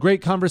 and I have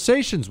great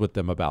conversations with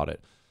them about it.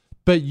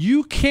 But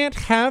you can't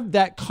have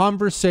that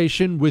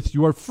conversation with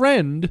your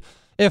friend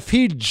if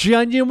he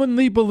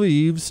genuinely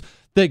believes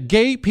that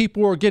gay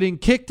people are getting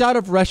kicked out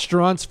of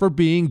restaurants for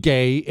being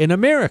gay in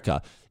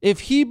America.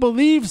 If he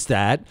believes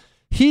that,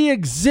 he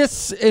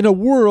exists in a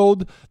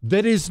world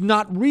that is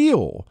not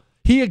real.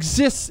 He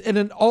exists in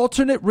an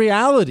alternate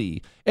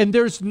reality, and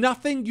there's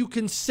nothing you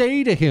can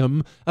say to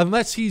him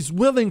unless he's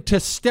willing to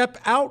step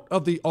out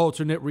of the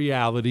alternate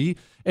reality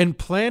and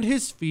plant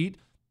his feet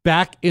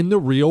back in the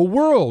real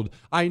world.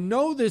 I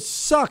know this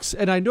sucks,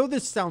 and I know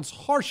this sounds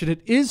harsh, and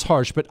it is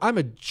harsh, but I'm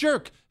a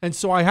jerk, and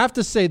so I have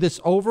to say this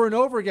over and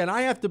over again.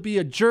 I have to be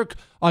a jerk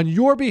on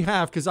your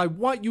behalf because I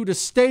want you to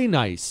stay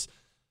nice.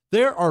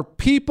 There are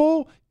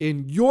people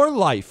in your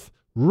life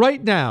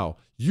right now,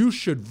 you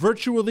should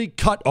virtually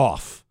cut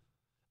off.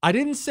 I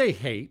didn't say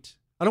hate.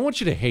 I don't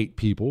want you to hate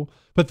people,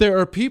 but there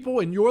are people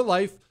in your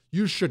life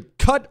you should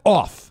cut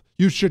off.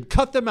 You should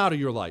cut them out of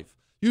your life.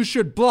 You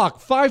should block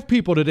 5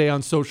 people today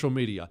on social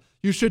media.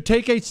 You should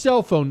take a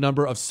cell phone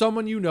number of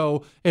someone you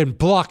know and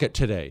block it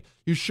today.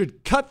 You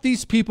should cut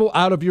these people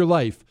out of your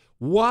life.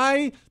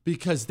 Why?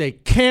 Because they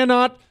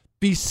cannot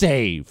be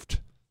saved.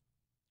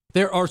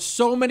 There are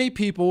so many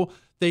people,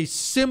 they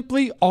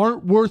simply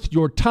aren't worth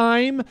your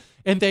time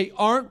and they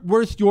aren't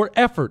worth your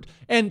effort.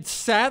 And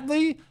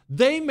sadly,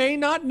 they may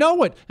not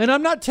know it. And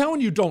I'm not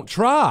telling you don't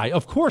try.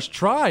 Of course,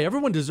 try.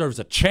 Everyone deserves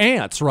a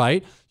chance,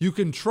 right? You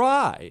can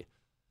try.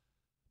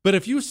 But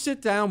if you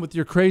sit down with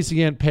your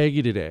crazy Aunt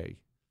Peggy today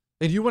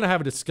and you want to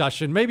have a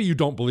discussion, maybe you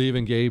don't believe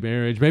in gay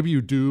marriage, maybe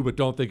you do but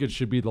don't think it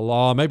should be the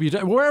law, maybe you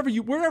don't,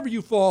 wherever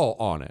you fall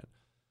on it.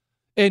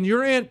 And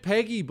your Aunt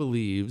Peggy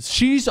believes,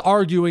 she's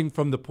arguing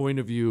from the point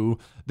of view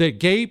that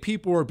gay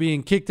people are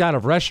being kicked out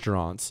of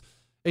restaurants,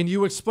 and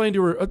you explain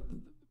to her,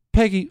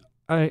 Peggy,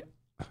 that's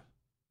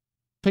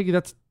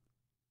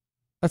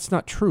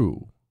not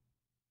true.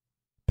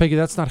 Peggy,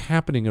 that's not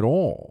happening at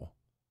all.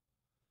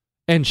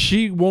 And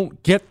she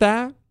won't get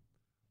that.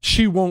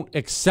 She won't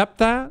accept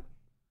that.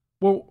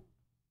 Well,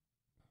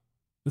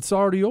 it's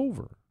already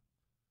over.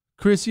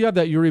 Chris, you have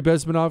that Yuri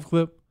Bezmenov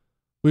clip?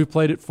 We've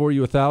played it for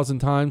you 1,000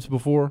 times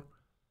before.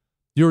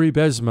 Yuri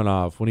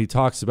Bezmenov, when he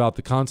talks about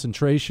the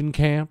concentration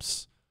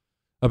camps,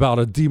 about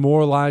a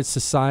demoralized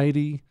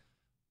society,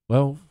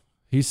 well,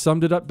 he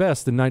summed it up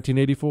best in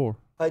 1984.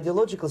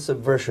 Ideological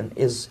subversion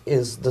is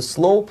the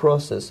slow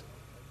process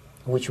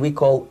which we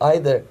call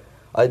either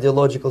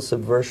ideological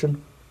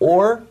subversion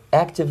or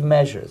active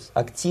measures,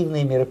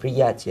 активные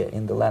мероприятия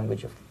in the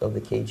language of the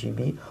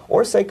KGB,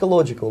 or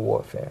psychological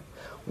warfare.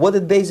 What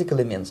it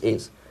basically means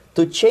is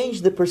to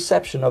change the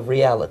perception of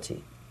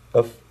reality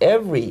of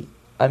every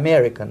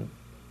American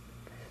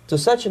to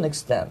such an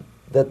extent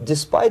that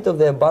despite of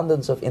the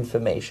abundance of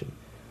information,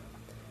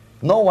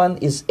 no one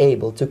is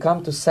able to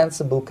come to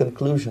sensible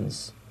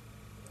conclusions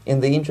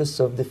in the interests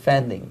of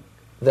defending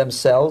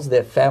themselves,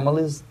 their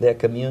families, their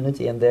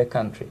community, and their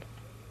country.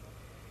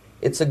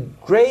 It's a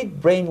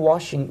great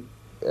brainwashing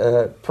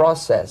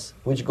process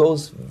which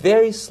goes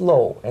very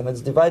slow, and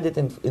it's divided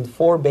in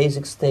 4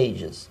 basic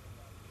stages.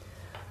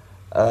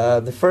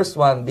 The first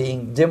one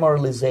being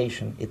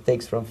demoralization. It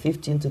takes from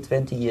 15 to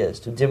 20 years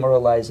to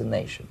demoralize a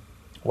nation.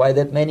 Why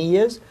that many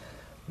years?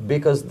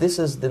 Because this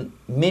is the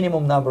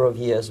minimum number of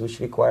years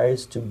which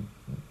requires to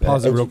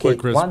pause it real quick,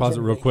 Chris. Pause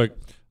it real quick.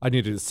 I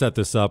need to set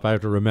this up. I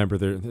have to remember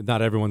that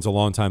not everyone's a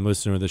long-time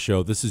listener of the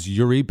show. This is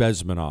Yuri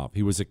Bezmenov.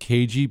 He was a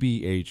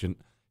KGB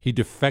agent. He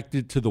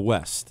defected to the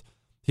West.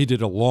 He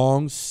did a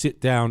long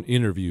sit-down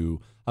interview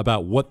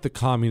about what the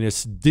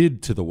communists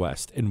did to the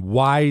West and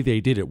why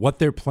they did it, what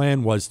their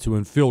plan was to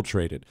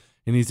infiltrate it.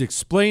 And he's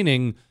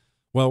explaining,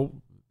 well,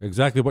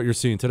 exactly what you're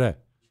seeing today.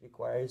 It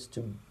requires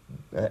to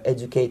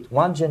educate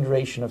one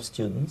generation of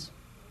students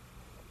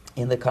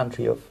in the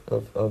country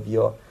of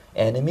your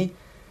enemy,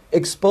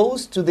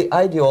 exposed to the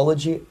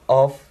ideology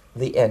of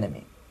the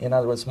enemy. In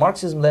other words,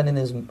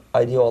 Marxism-Leninism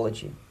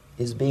ideology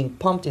is being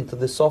pumped into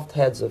the soft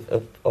heads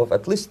of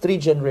at least 3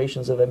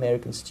 generations of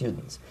American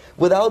students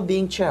without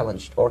being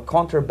challenged or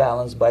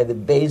counterbalanced by the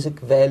basic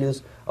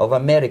values of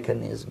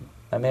Americanism,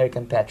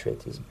 American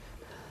patriotism.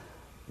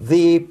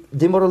 The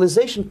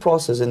demoralization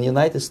process in the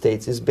United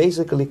States is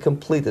basically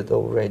completed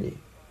already.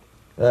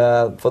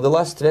 For the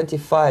last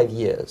 25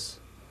 years.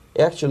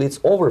 Actually, it's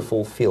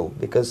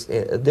overfulfilled because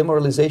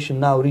demoralization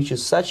now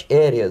reaches such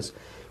areas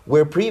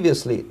where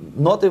previously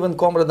not even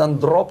Comrade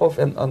Andropov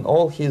and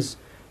all his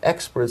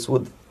experts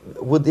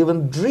would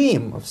even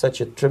dream of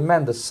such a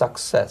tremendous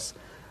success.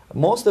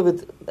 Most of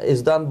it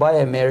is done by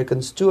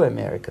Americans to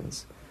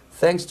Americans,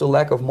 thanks to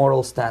lack of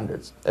moral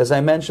standards. As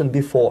I mentioned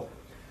before,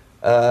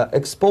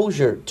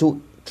 exposure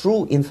to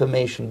true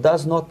information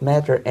does not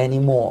matter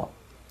anymore.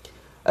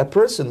 A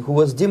person who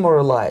was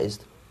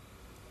demoralized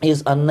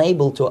is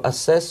unable to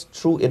assess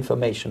true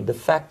information. The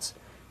facts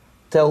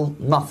tell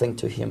nothing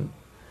to him.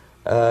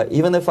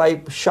 Even if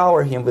I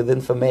shower him with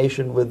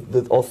information,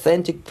 with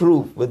authentic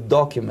proof, with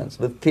documents,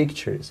 with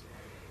pictures,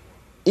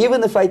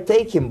 even if I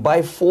take him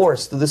by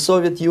force to the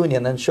Soviet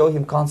Union and show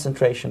him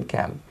concentration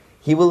camp,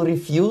 he will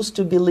refuse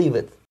to believe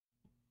it.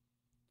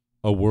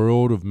 A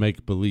world of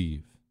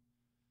make-believe.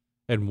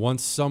 And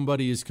once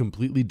somebody is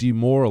completely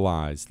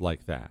demoralized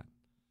like that,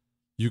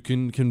 you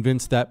can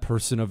convince that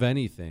person of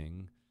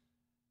anything.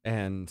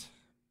 And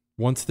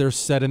once they're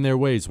set in their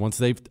ways, once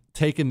they've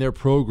taken their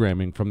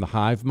programming from the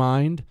hive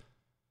mind,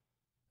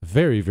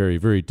 very, very,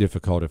 very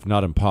difficult, if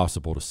not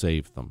impossible, to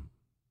save them.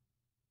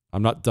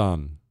 I'm not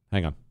done.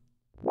 Hang on.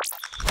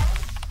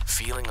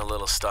 Feeling a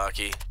little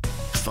stocky?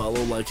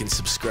 Follow, like, and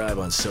subscribe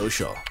on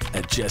social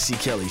at Jesse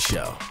Kelly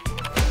Show.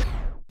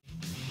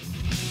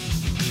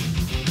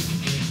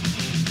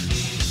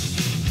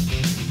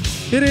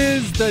 It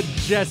is the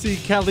Jesse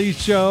Kelly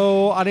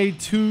Show on a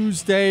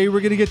Tuesday.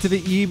 We're going to get to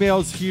the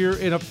emails here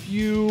in a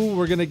few.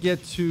 We're going to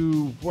get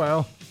to,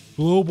 well,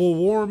 global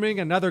warming,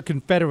 another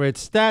Confederate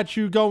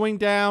statue going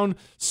down,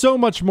 so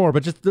much more.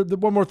 But just the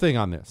one more thing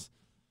on this.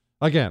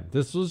 Again,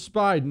 this was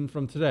Biden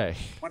from today.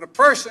 When a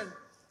person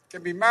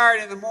can be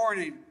married in the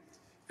morning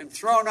and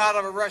thrown out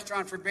of a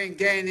restaurant for being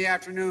gay in the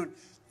afternoon,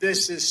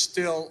 this is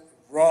still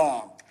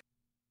wrong.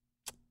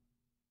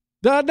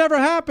 That never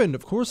happened.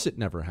 Of course it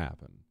never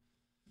happened.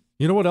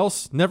 You know what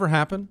else never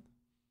happened?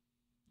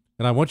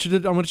 And I want you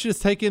to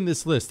take in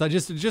this list. I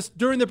just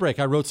during the break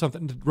I wrote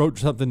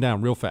something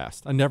down real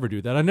fast. I never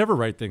do that. I never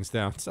write things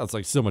down. It sounds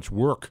like so much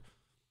work.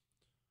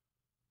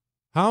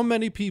 How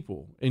many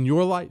people in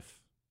your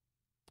life,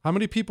 how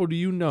many people do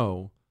you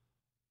know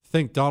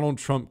think Donald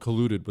Trump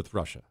colluded with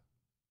Russia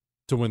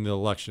to win the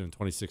election in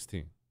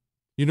 2016?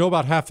 You know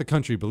about half the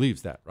country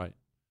believes that, right?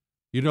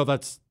 You know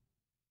that's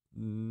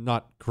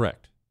not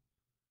correct.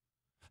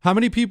 How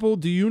many people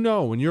do you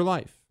know in your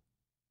life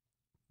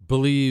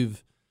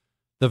believe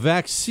the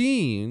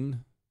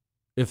vaccine,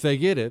 if they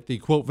get it, the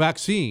quote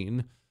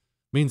vaccine,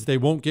 means they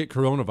won't get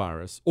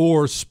coronavirus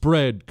or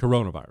spread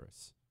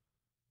coronavirus?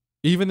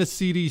 Even the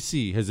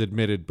CDC has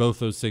admitted both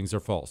those things are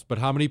false. But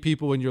how many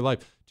people in your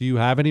life? Do you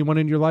have anyone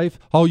in your life?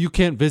 Oh, you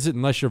can't visit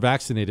unless you're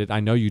vaccinated.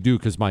 I know you do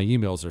because my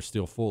emails are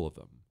still full of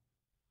them.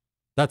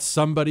 That's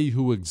somebody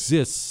who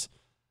exists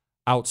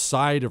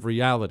outside of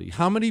reality.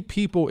 How many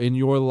people in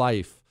your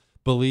life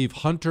believe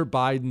Hunter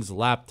Biden's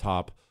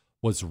laptop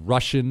was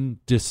Russian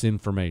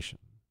disinformation?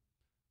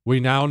 We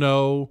now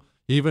know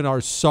even our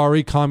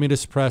sorry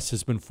communist press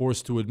has been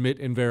forced to admit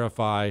and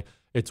verify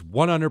it's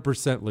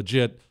 100%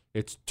 legit.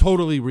 It's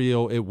totally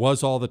real. It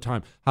was all the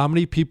time. How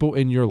many people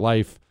in your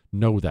life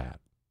know that?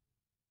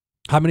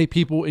 How many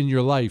people in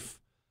your life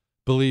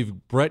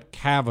believe Brett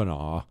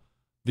Kavanaugh,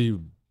 the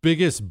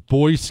biggest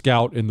Boy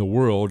Scout in the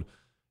world,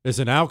 is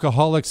an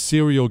alcoholic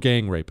serial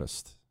gang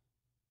rapist?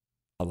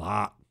 A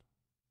lot.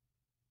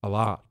 A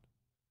lot.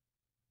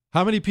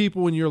 How many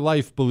people in your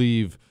life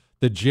believe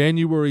the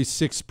January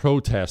 6th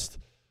protest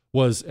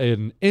was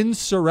an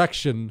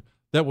insurrection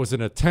that was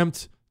an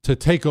attempt to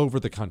take over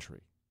the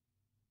country?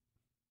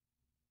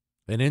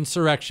 An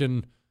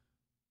insurrection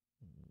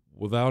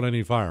without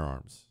any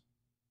firearms.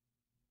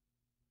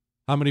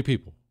 How many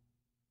people?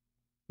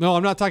 No,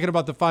 I'm not talking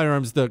about the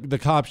firearms the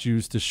cops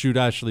used to shoot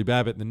Ashley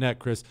Babbitt in the neck,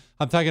 Chris.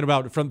 I'm talking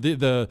about from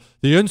the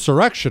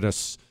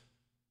insurrectionists.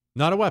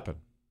 Not a weapon.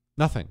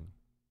 Nothing.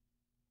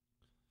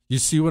 You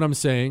see what I'm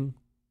saying?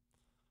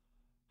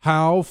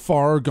 How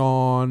far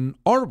gone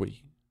are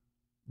we?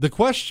 The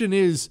question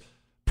is,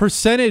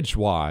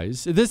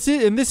 percentage-wise, this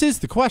is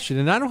the question,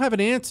 and I don't have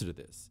an answer to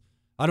this.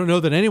 I don't know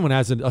that anyone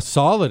has a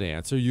solid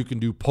answer. You can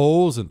do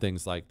polls and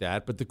things like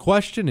that, but the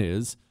question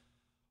is,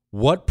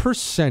 what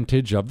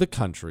percentage of the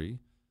country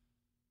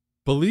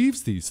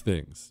believes these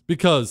things?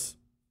 Because,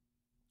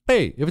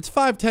 hey, if it's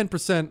 5,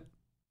 10%,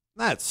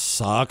 that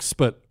sucks,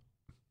 but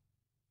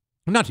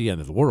not the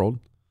end of the world.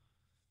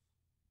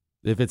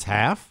 If it's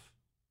half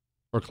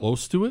or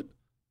close to it,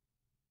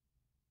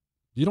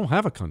 you don't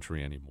have a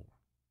country anymore.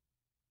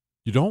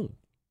 You don't.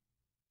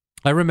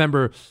 I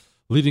remember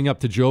leading up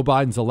to Joe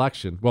Biden's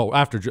election,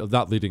 after Joe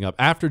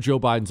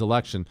Biden's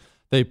election,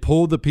 they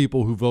pulled the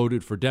people who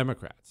voted for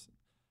Democrats.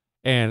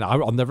 And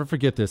I'll never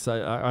forget this.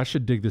 I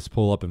should dig this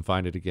poll up and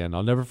find it again.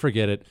 I'll never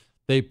forget it.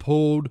 They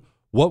pulled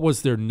what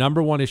was their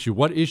number one issue.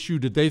 What issue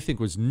did they think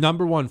was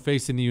number one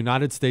facing the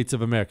United States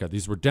of America?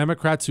 These were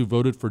Democrats who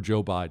voted for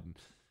Joe Biden.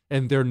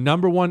 And their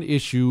number one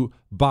issue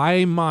by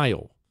a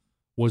mile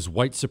was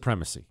white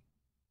supremacy.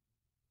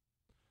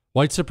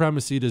 White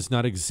supremacy does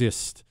not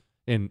exist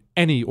in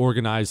any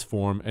organized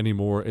form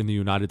anymore in the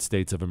United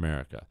States of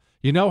America.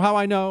 You know how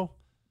I know?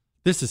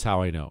 This is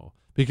how I know.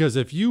 Because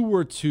if you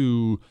were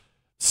to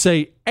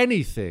say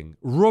anything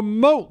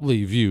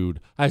remotely viewed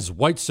as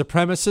white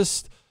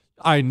supremacist,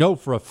 I know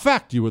for a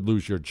fact you would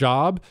lose your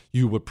job.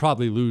 You would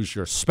probably lose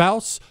your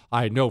spouse.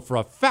 I know for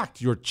a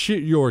fact your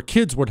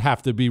kids would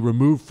have to be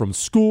removed from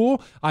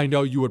school. I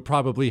know you would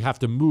probably have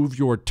to move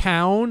your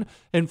town.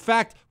 In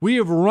fact, we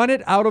have run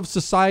it out of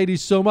society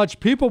so much,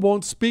 people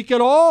won't speak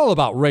at all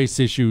about race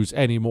issues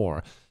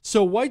anymore.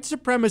 So white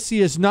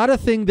supremacy is not a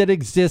thing that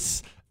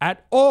exists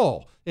at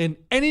all in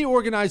any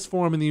organized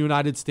form in the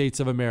United States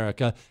of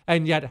America.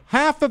 And yet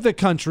half of the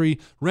country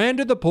ran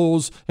to the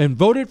polls and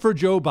voted for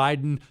Joe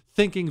Biden,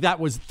 thinking that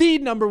was the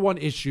number one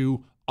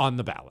issue on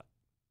the ballot.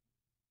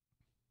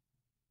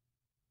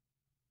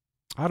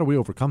 How do we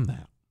overcome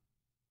that?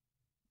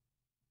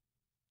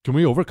 Can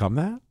we overcome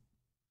that?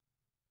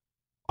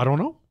 I don't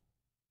know.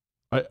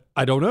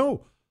 I don't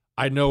know.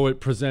 I know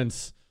it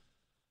presents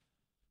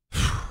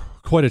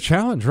quite a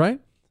challenge,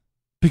 right?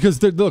 Because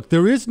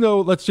there is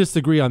no, let's just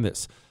agree on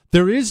this.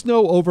 There is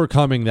no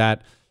overcoming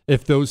that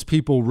if those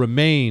people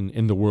remain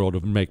in the world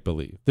of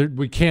make-believe.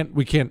 We can't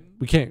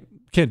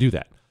do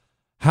that.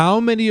 How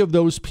many of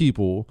those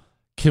people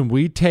can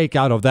we take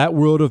out of that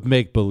world of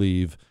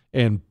make-believe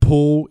and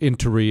pull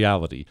into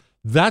reality?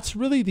 That's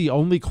really the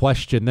only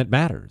question that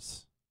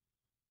matters.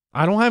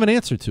 I don't have an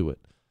answer to it.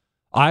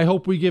 I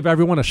hope we give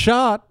everyone a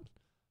shot,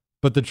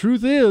 but the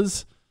truth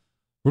is,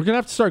 we're going to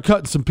have to start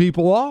cutting some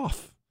people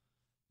off.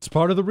 It's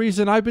part of the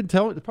reason I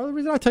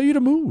tell you to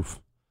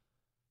move.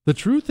 The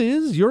truth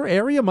is, your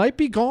area might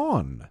be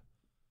gone.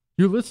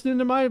 You're listening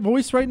to my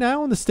voice right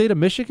now in the state of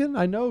Michigan.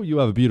 I know you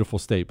have a beautiful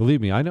state.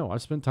 Believe me, I know. I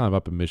spent time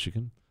up in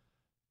Michigan,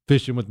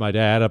 fishing with my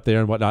dad up there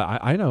and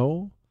whatnot. I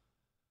know.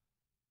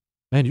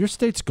 Man, your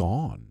state's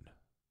gone.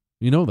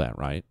 You know that,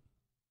 right?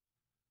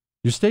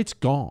 Your state's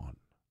gone.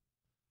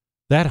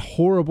 That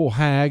horrible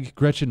hag,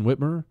 Gretchen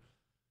Whitmer,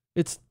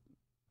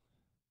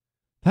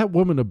 that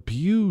woman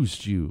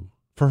abused you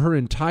for her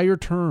entire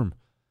term.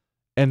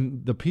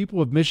 And the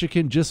people of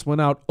Michigan just went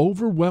out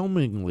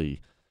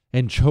overwhelmingly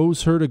and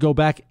chose her to go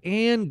back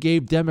and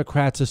gave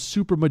Democrats a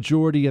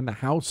supermajority in the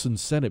House and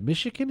Senate.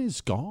 Michigan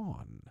is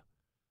gone.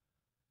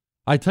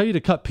 I tell you to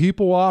cut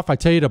people off. I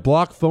tell you to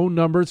block phone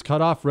numbers,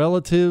 cut off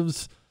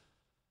relatives.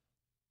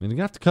 And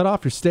you have to cut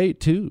off your state,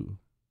 too.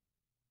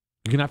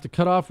 You're going to have to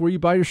cut off where you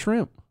buy your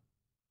shrimp.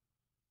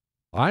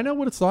 I know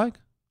what it's like.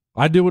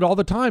 I do it all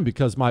the time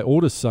because my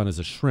oldest son is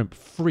a shrimp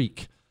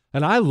freak.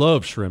 And I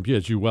love shrimp,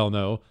 as you well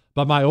know.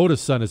 But my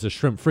oldest son is a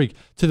shrimp freak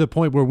to the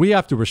point where we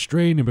have to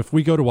restrain him if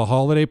we go to a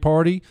holiday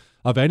party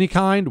of any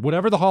kind,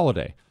 whatever the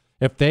holiday.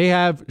 If they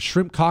have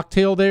shrimp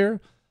cocktail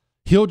there,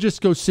 he'll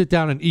just go sit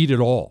down and eat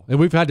it all. And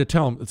we've had to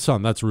tell him,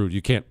 son, that's rude.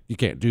 You can't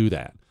do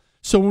that.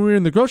 So when we were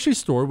in the grocery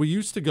store,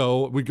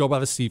 we'd go by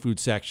the seafood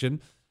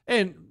section,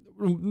 and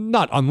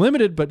not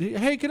unlimited, but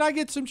hey, can I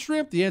get some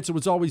shrimp? The answer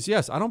was always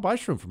yes. I don't buy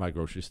shrimp from my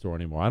grocery store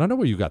anymore. I don't know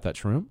where you got that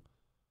shrimp.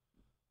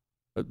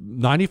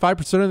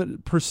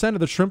 95%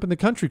 of the shrimp in the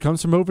country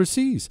comes from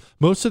overseas.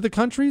 Most of the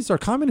countries are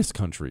communist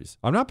countries.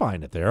 I'm not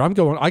buying it there.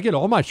 I get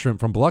all my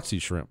shrimp from Biloxi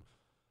Shrimp.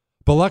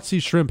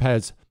 Biloxi Shrimp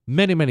has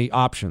many, many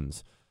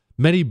options,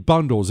 many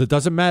bundles. It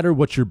doesn't matter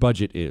what your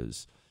budget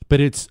is, but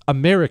it's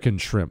American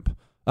shrimp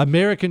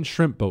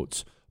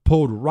boats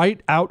pulled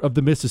right out of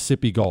the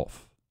Mississippi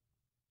Gulf.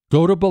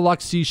 Go to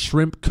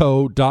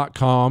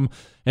BiloxiShrimpCo.com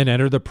and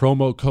enter the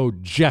promo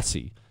code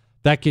Jesse.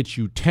 That gets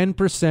you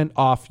 10%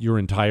 off your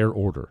entire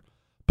order.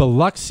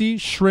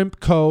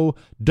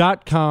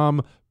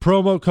 BiloxiShrimpCo.com,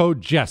 promo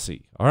code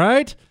Jesse. All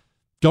right?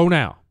 Go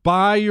now.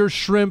 Buy your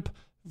shrimp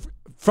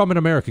from an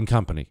American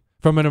company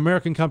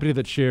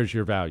that shares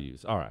your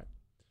values. All right.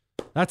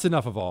 That's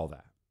enough of all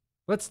that.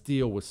 Let's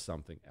deal with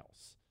something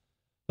else.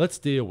 Let's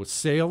deal with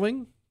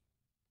sailing,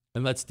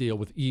 and let's deal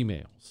with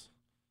emails.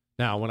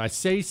 Now, when I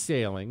say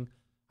sailing,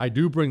 I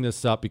do bring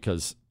this up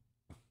because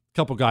a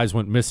couple guys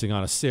went missing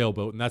on a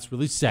sailboat, and that's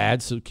really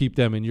sad, so keep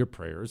them in your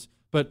prayers.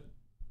 But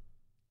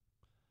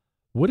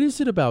what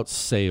is it about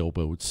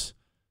sailboats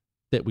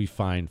that we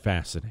find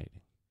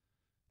fascinating?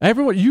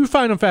 Everyone, you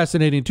find them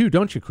fascinating too,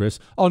 don't you, Chris?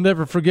 I'll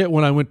never forget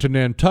when I went to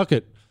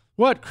Nantucket.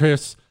 What,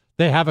 Chris?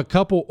 They have a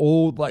couple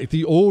old, like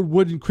the old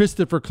wooden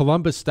Christopher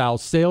Columbus-style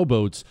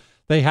sailboats.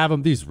 They have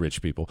them, these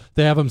rich people,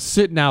 they have them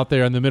sitting out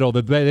there in the middle of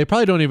the bay. They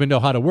probably don't even know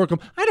how to work them.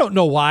 I don't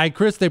know why,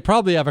 Chris. They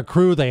probably have a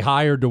crew they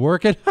hired to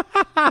work it.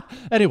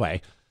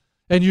 Anyway,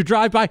 and you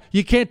drive by,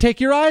 you can't take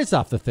your eyes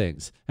off the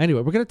things.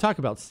 Anyway, we're going to talk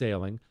about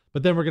sailing.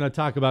 But then we're going to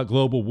talk about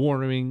global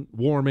warming.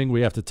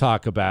 We have to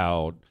talk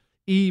about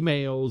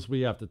emails.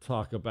 We have to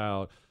talk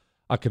about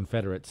a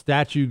Confederate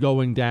statue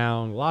going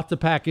down. Lots to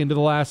pack into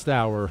the last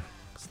hour.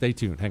 Stay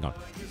tuned. Hang on.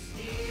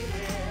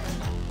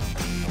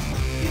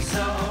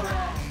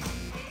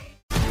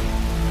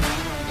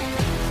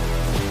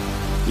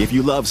 If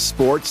you love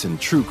sports and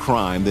true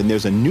crime, then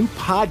there's a new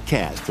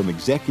podcast from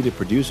executive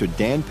producer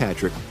Dan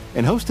Patrick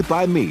and hosted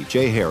by me,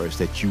 Jay Harris,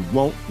 that you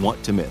won't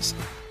want to miss.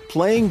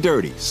 Playing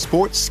Dirty: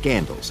 Sports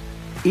Scandals.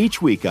 Each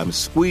week, I'm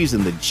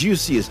squeezing the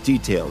juiciest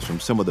details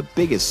from some of the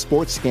biggest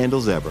sports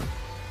scandals ever.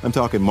 I'm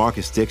talking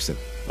Marcus Dixon,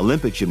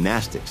 Olympic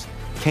gymnastics,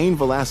 Cain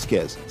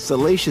Velasquez,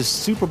 salacious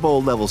Super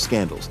Bowl-level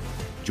scandals.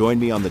 Join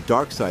me on the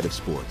dark side of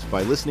sports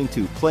by listening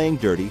to Playing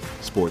Dirty: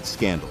 Sports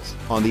Scandals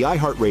on the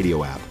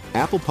iHeartRadio app,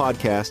 Apple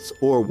Podcasts,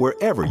 or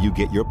wherever you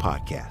get your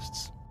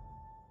podcasts.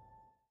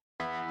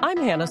 I'm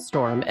Hannah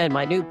Storm, and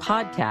my new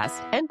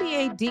podcast,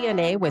 NBA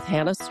DNA with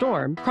Hannah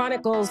Storm,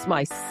 chronicles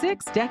my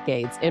 6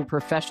 decades in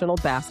professional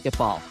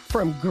basketball.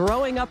 From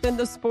growing up in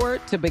the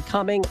sport to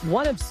becoming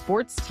one of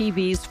sports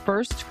TV's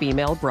first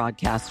female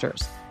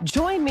broadcasters.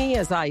 Join me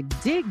as I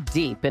dig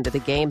deep into the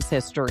game's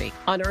history,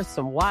 unearth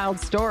some wild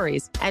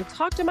stories, and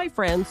talk to my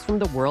friends from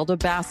the world of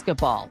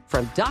basketball,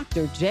 from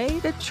Dr.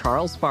 J to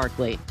Charles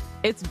Barkley.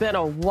 It's been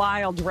a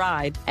wild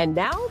ride, and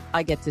now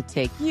I get to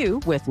take you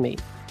with me.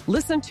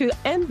 Listen to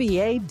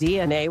NBA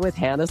DNA with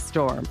Hannah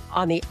Storm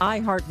on the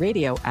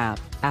iHeartRadio app,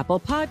 Apple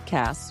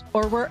Podcasts,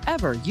 or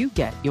wherever you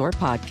get your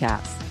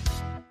podcasts.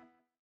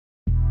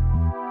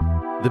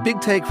 The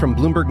Big Take from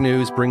Bloomberg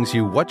News brings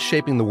you what's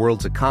shaping the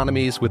world's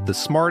economies with the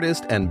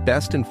smartest and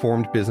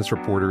best-informed business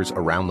reporters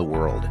around the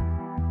world.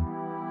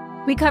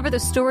 We cover the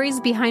stories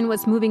behind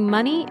what's moving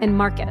money and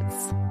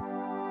markets,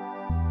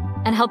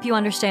 and help you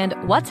understand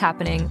what's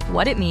happening,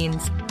 what it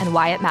means, and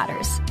why it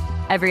matters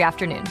every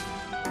afternoon.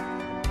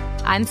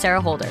 I'm Sarah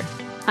Holder.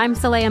 I'm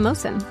Saleha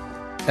Mohsin.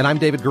 And I'm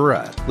David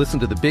Gura. Listen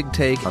to The Big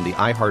Take on the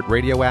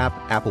iHeartRadio app,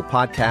 Apple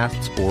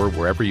Podcasts, or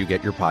wherever you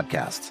get your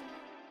podcasts.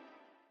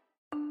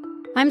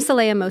 I'm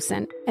Saleha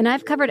Mohsen, and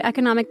I've covered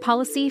economic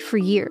policy for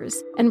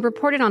years and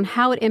reported on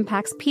how it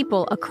impacts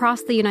people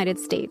across the United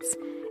States.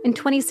 In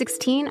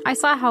 2016, I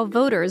saw how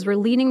voters were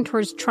leaning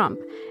towards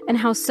Trump and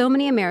how so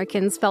many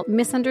Americans felt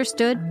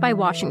misunderstood by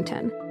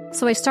Washington.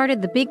 So I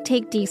started The Big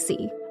Take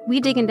DC.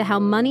 We dig into how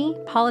money,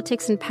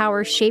 politics, and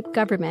power shape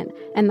government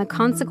and the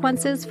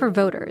consequences for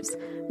voters.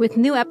 With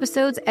new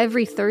episodes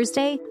every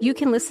Thursday, you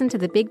can listen to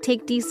The Big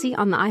Take DC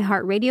on the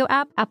iHeartRadio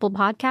app, Apple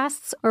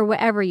Podcasts, or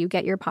wherever you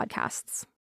get your podcasts.